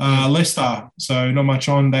 Leicester, so not much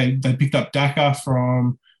on. They picked up Daka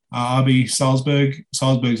from RB Salzburg.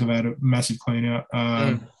 Salzburgs have had a massive clean out.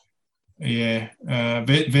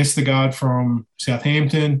 Vestergaard from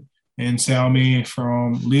Southampton and Salmi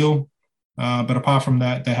from Lille. But apart from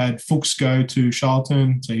that, they had Fuchs go to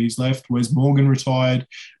Charlton, so he's left. Wes Morgan retired.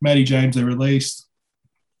 Matty James they released.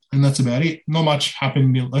 And that's about it. Not much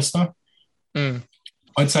happened in Leicester.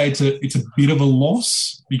 I'd say it's a bit of a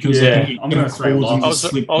loss because I'm going to say loss.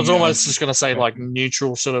 I was almost just going to say like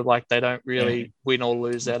neutral, sort of like they don't really win or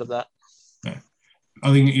lose out of that. Yeah.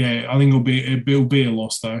 I think it'll be a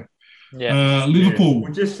loss though. Yeah. Liverpool. Yeah.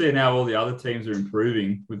 We just see now all the other teams are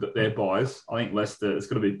improving with their buys. I think Leicester, it's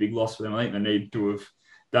going to be a big loss for them. I think they need to have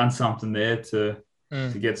done something there to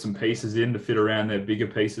get some pieces in to fit around their bigger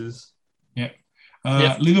pieces. Yeah.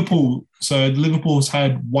 Liverpool. So Liverpool's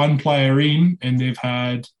had one player in and they've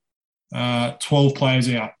had 12 players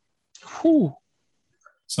out. Whew.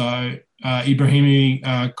 So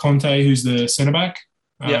Ibrahimi Conte, who's the centre-back,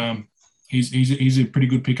 he's a pretty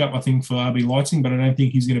good pickup, I think, for RB Leipzig, but I don't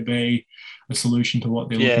think he's going to be a solution to what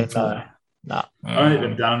they're looking for. No. I don't think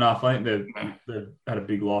they've done enough. I think they've had a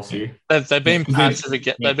big loss here. They've been passive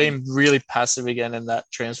again. They've been really passive again in that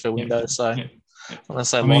transfer window. So I'm going to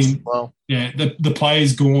say lost as well. Yeah, the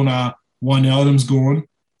players gone are Wijnaldum's gone.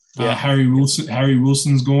 Harry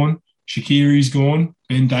Wilson's gone. Shaqiri's gone.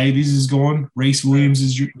 Ben Davies is gone. Reece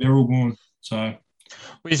Williams they're all gone. So, what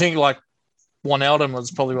do you think? Like, Wijnaldum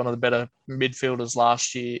was probably one of the better midfielders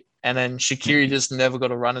last year, and then Shaqiri just never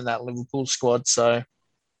got a run in that Liverpool squad. So,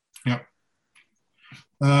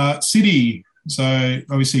 City. So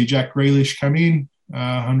obviously Jack Grealish come in,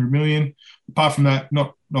 100 million. Apart from that,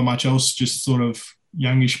 not much else. Just sort of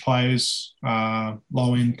youngish players,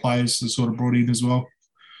 low end players, are sort of brought in as well.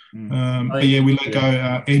 But we let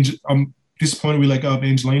go. I'm disappointed we let go of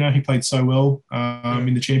Angelino. He played so well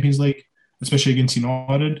in the Champions League, especially against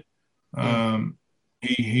United.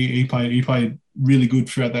 He played really good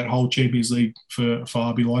throughout that whole Champions League for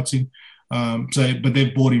RB Leipzig. But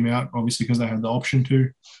they've bought him out obviously because they had the option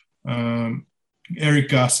to. Eric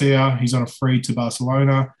Garcia, he's on a free to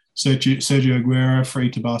Barcelona. Sergio Aguero, free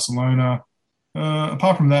to Barcelona.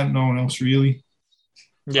 Apart from that, no one else really.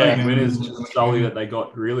 Yeah, winners just solely that they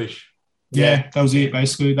got Grealish. Yeah, that was it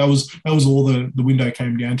basically. That was all the window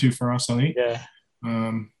came down to for us, I think. Yeah.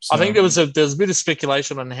 So, I think there was a bit of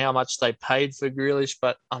speculation on how much they paid for Grealish,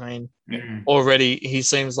 but I mean, already he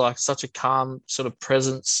seems like such a calm sort of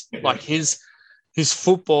presence. Yeah. Like his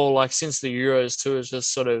football, like since the Euros too, has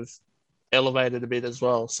just sort of elevated a bit as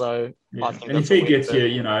well. So I think, and if he gets you,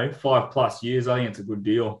 5+ years, I think it's a good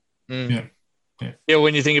deal. Yeah.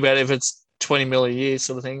 When you think about it, if it's 20 mil a year,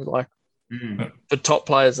 sort of thing, like for top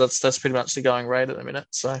players, that's pretty much the going rate at the minute.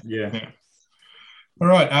 So yeah. All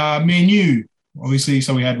right, Man U. Obviously,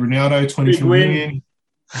 so we had Ronaldo, 24 million.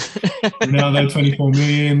 Ronaldo, 24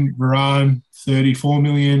 million. Varane, 34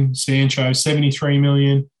 million. Sancho, 73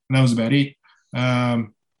 million. And that was about it.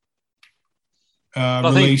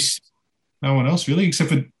 Released no one else really,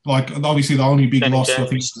 except for obviously the only big loss I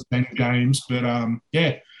think was Ben James. But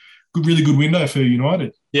really good window for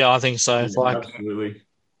United. Yeah, I think so. Absolutely.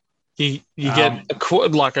 You get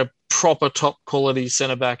a proper top quality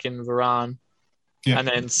centre back in Varane. Yeah. And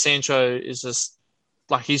then Sancho is just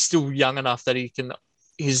he's still young enough that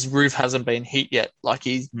his roof hasn't been hit yet. Like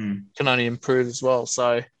he can only improve as well.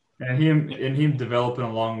 So him developing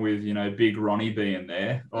along with big Ronnie being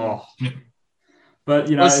there. Oh, but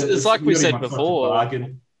it's like we said before.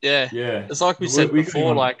 Yeah. It's like we said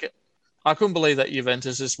before. I couldn't believe that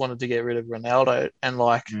Juventus just wanted to get rid of Ronaldo, and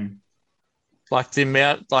the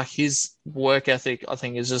amount his work ethic, I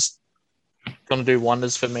think, is just going to do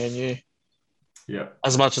wonders for Man U. Yeah.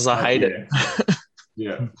 As much as I hate it.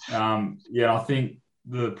 Yeah. I think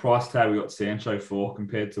the price tag we got Sancho for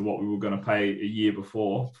compared to what we were going to pay a year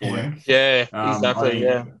before for him. Yeah, exactly.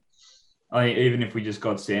 I think even if we just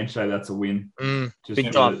got Sancho, that's a win. Just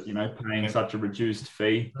big time. Paying such a reduced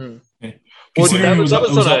fee. Yeah. Considering it was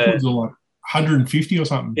upwards of 150 or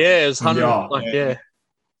something. Yeah, it was 100.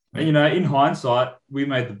 And, in hindsight, we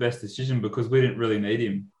made the best decision because we didn't really need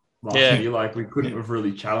him last year. We couldn't have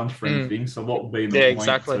really challenged for anything. So what would be the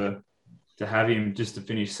point to have him just to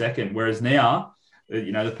finish second? Whereas now,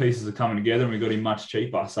 the pieces are coming together and we got him much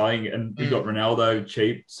cheaper. So I think, and we got Ronaldo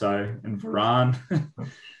cheap. So, and Varane.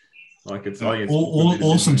 I think it's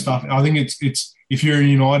awesome stuff. I think it's if you're a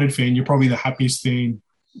United fan, you're probably the happiest fan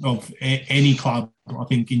of any club. I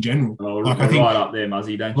think in general, I think right up there,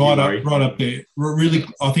 Muzzy. Don't you worry. Right up there. Really,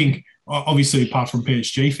 I think obviously apart from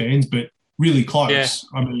PSG fans, but really close.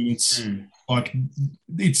 Yeah. I mean, it's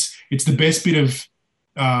it's the best bit of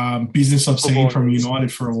business I've seen from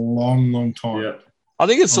United for a long, long time. Yeah. I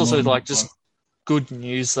think it's also just good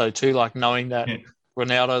news though too, knowing that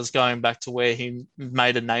Ronaldo's going back to where he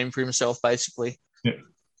made a name for himself, basically.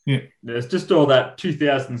 Yeah. There's just all that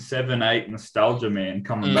 2007-8 nostalgia, man,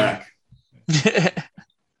 coming back.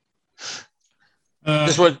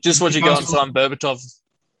 Just what you got on some Berbatov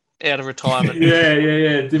out of retirement.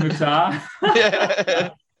 Yeah. Dimitar.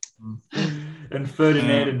 And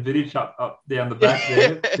Ferdinand and Vidic up down the back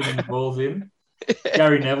there, putting the balls in.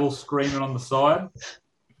 Gary Neville screaming on the side.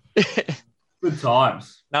 Good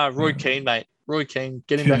times. No, Roy Keane, mate. Roy Keane,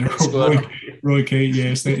 get him back in the squad. Roy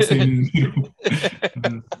Keane, staying in the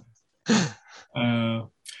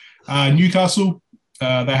middle. Newcastle,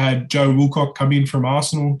 they had Joe Wilcock come in from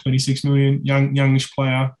Arsenal, 26 million, youngish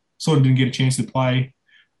player. Sort of didn't get a chance to play.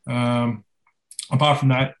 Apart from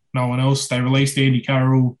that, no one else. They released Andy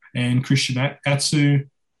Carroll and Christian Atsu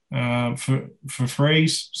for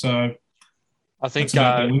frees. So I think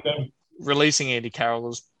releasing Andy Carroll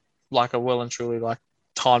was a well and truly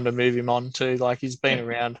time to move him on too. He's been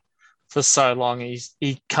around for so long.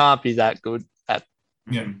 He can't be that good at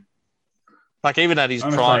even at his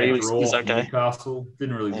prime. He's okay. Newcastle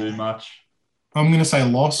didn't really do much. I'm going to say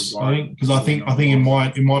loss. I think because I think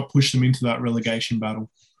it might push them into that relegation battle.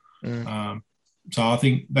 So I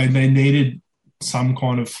think they needed some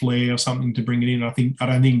kind of flair or something to bring it in. I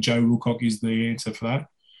don't think Joe Wilcock is the answer for that.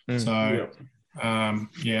 So. I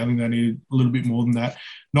think they needed a little bit more than that.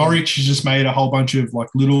 Norwich has just made a whole bunch of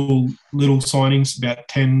little signings, about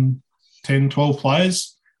 10, 12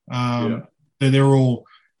 players. They're all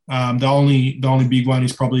the only big one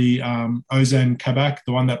is probably Ozan Kabak,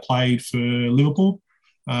 the one that played for Liverpool.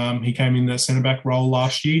 He came in the centre back role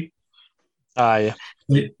last year. He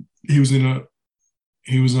was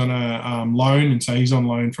on a loan, and so he's on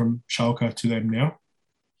loan from Schalke to them now.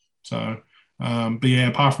 So.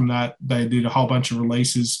 Apart from that, they did a whole bunch of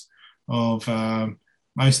releases of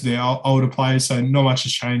most of their older players, so not much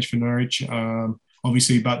has changed for Norwich,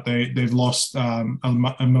 obviously, but they've lost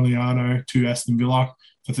Emiliano to Aston Villa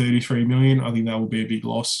for 33 million. I think that will be a big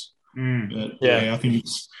loss But, I think it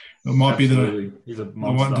might Absolutely. He's a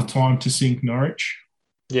monster. the time to sink Norwich.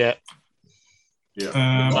 Yeah.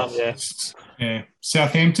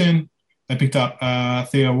 Southampton, they picked up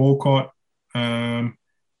Theo Walcott, and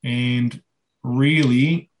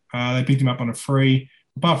really they picked him up on a free.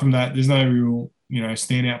 Apart from that, there's no real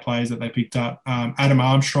standout players that they picked up. Adam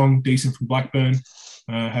Armstrong, decent from Blackburn,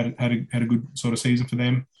 had a good sort of season for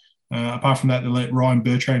them. Apart from that, they let Ryan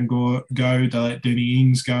Bertrand go. They let Danny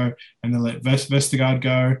Ings go, and they let Vestergaard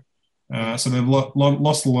go. So they've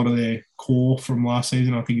lost a lot of their core from last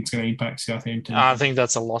season. I think it's going to impact Southampton. I think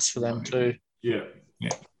that's a loss for them too. Yeah.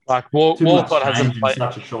 Like Walcott hasn't played in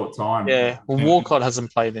such a short time. Yeah. Well, Walcott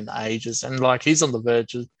hasn't played in ages, and like he's on the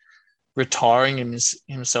verge of retiring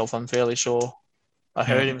himself. I'm fairly sure. I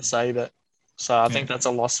heard him say that. So I think that's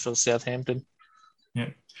a loss for Southampton. Yeah.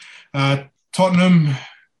 Tottenham,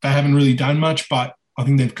 they haven't really done much, but I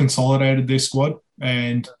think they've consolidated their squad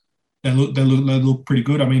and they look pretty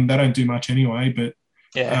good. I mean, they don't do much anyway, but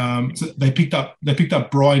so they picked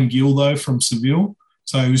up Brian Gill though from Seville.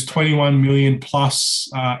 So it was 21 million plus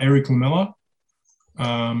Eric Lamela.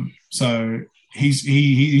 So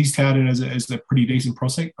he's touted as a pretty decent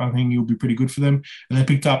prospect. I think he'll be pretty good for them. And they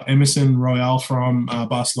picked up Emerson Royale from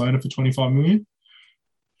Barcelona for 25 million.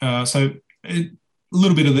 So a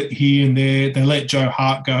little bit of it here and there. They let Joe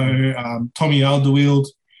Hart go. Tommy Alderweireld,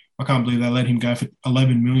 I can't believe they let him go for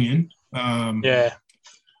 11 million.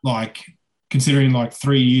 Like considering like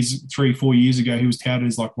 4 years ago, he was touted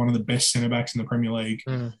as like one of the best centre backs in the Premier League.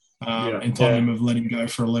 And Tottenham have let him go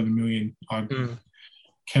for 11 million. I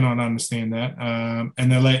cannot understand that.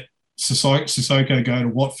 And they let Sissoko go to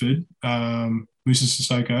Watford, Musa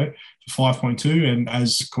Sissoko, for 5.2. And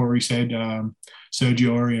as Corey said,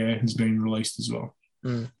 Sergio Aurier has been released as well.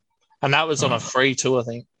 And that was on a free too, I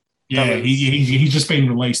think. Yeah, he's just been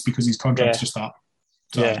released because his contract's just up.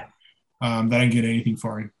 So, they don't get anything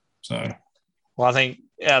for him. So, well, I think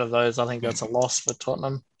out of those, I think that's a loss for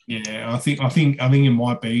Tottenham. Yeah, I think it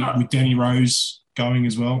might be with Danny Rose going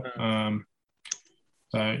as well.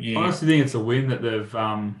 So yeah, I honestly think it's a win that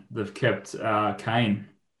they've kept Kane.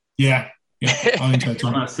 Yeah, I think so too.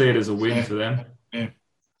 I don't see it as a win for them. Yeah.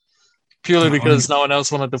 Purely because no one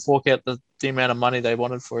else wanted to fork out the amount of money they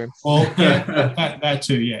wanted for him. Well, that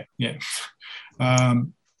too, yeah.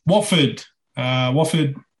 Watford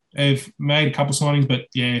have made a couple signings, but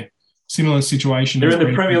similar situation. They're in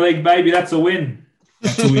the Premier League, baby. That's a win.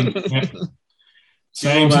 That's a win. Yeah.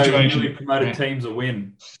 Same situation. Newly promoted teams a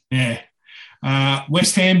win. Yeah.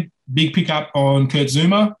 West Ham, big pickup on Kurt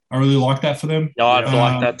Zouma. I really like that for them. Yeah, I'd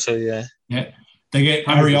like that too, yeah. Yeah. They get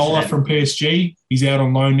Areola from PSG. He's out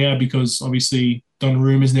on loan now because obviously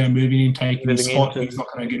Donnarumma's now moving in, taking his spot. He's not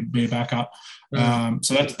going to be a backup.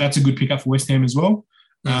 So that's a good pickup for West Ham as well.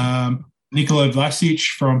 Nikola Vlasic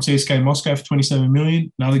from CSKA Moscow for 27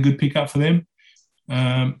 million. Another good pickup for them.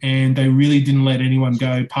 And they really didn't let anyone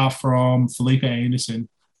go apart from Felipe Anderson,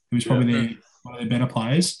 who was probably one of their better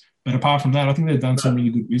players. But apart from that, I think they've done some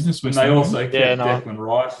really good business. And they also kept Declan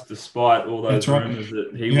Rice, despite all those rumours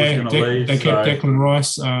that he was going to leave. They kept Declan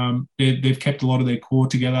Rice. They've kept a lot of their core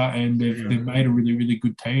together, and they've made a really, really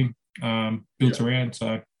good team built around.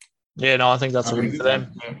 So I think that's a win for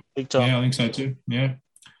them. Big time. Yeah, I think so too. Yeah.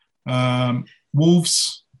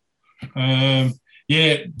 Wolves. I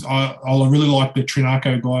really like the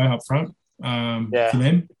Trinacco guy up front for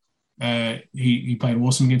them. He played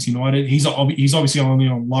awesome against United. He's obviously only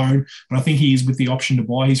on loan, but I think he is with the option to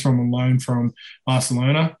buy. He's from a loan from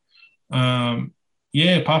Barcelona.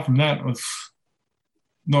 Apart from that, I've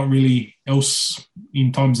not really else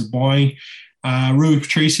in terms of buying. Rui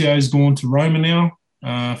Patricio has gone to Roma now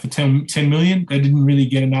for 10 million. They didn't really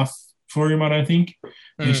get enough for him, I don't think.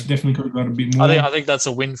 They definitely could have got a bit more. I think that's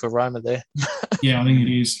a win for Roma there. Yeah, I think it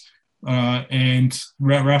is. And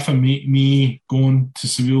Rafa Mir gone to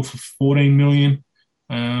Seville for 14 million.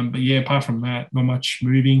 But apart from that, not much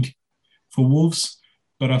moving for Wolves.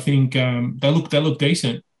 But I think they look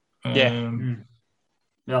decent. I think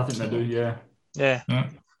they do. Yeah. I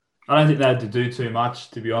don't think they had to do too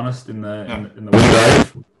much, to be honest, in the window.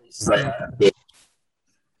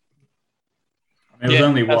 It was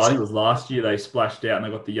only I think it was last year they splashed out and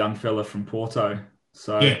they got the young fella from Porto.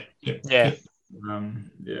 So I'd say it's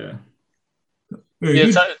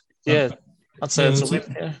a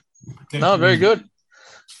win. Yeah. No, very good.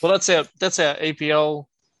 Well, that's our EPL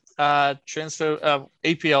transfer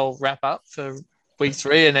EPL wrap up for week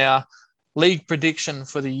 3 and our league prediction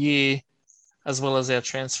for the year, as well as our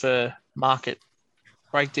transfer market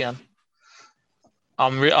breakdown.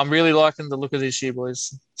 I'm really liking the look of this year,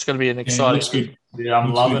 boys. It's going to be an exciting. Looks good. Yeah,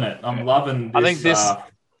 I'm loving it. I'm loving this. I think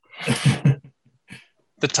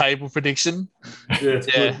this. the table prediction. Yeah, it's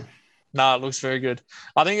good. No, it looks very good.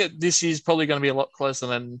 I think this year's probably going to be a lot closer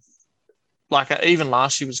than, like, even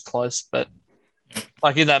last year was close, but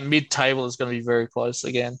like in that mid-table is going to be very close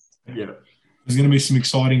again. Yeah. There's going to be some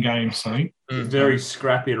exciting games, I think. Very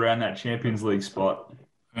scrappy around that Champions League spot.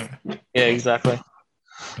 Yeah, exactly.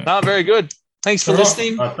 No, very good. Thanks for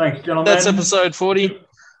listening. Thanks, gentlemen. That's episode 40.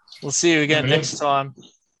 We'll see you again next time.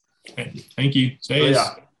 Thank you. See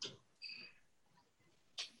ya.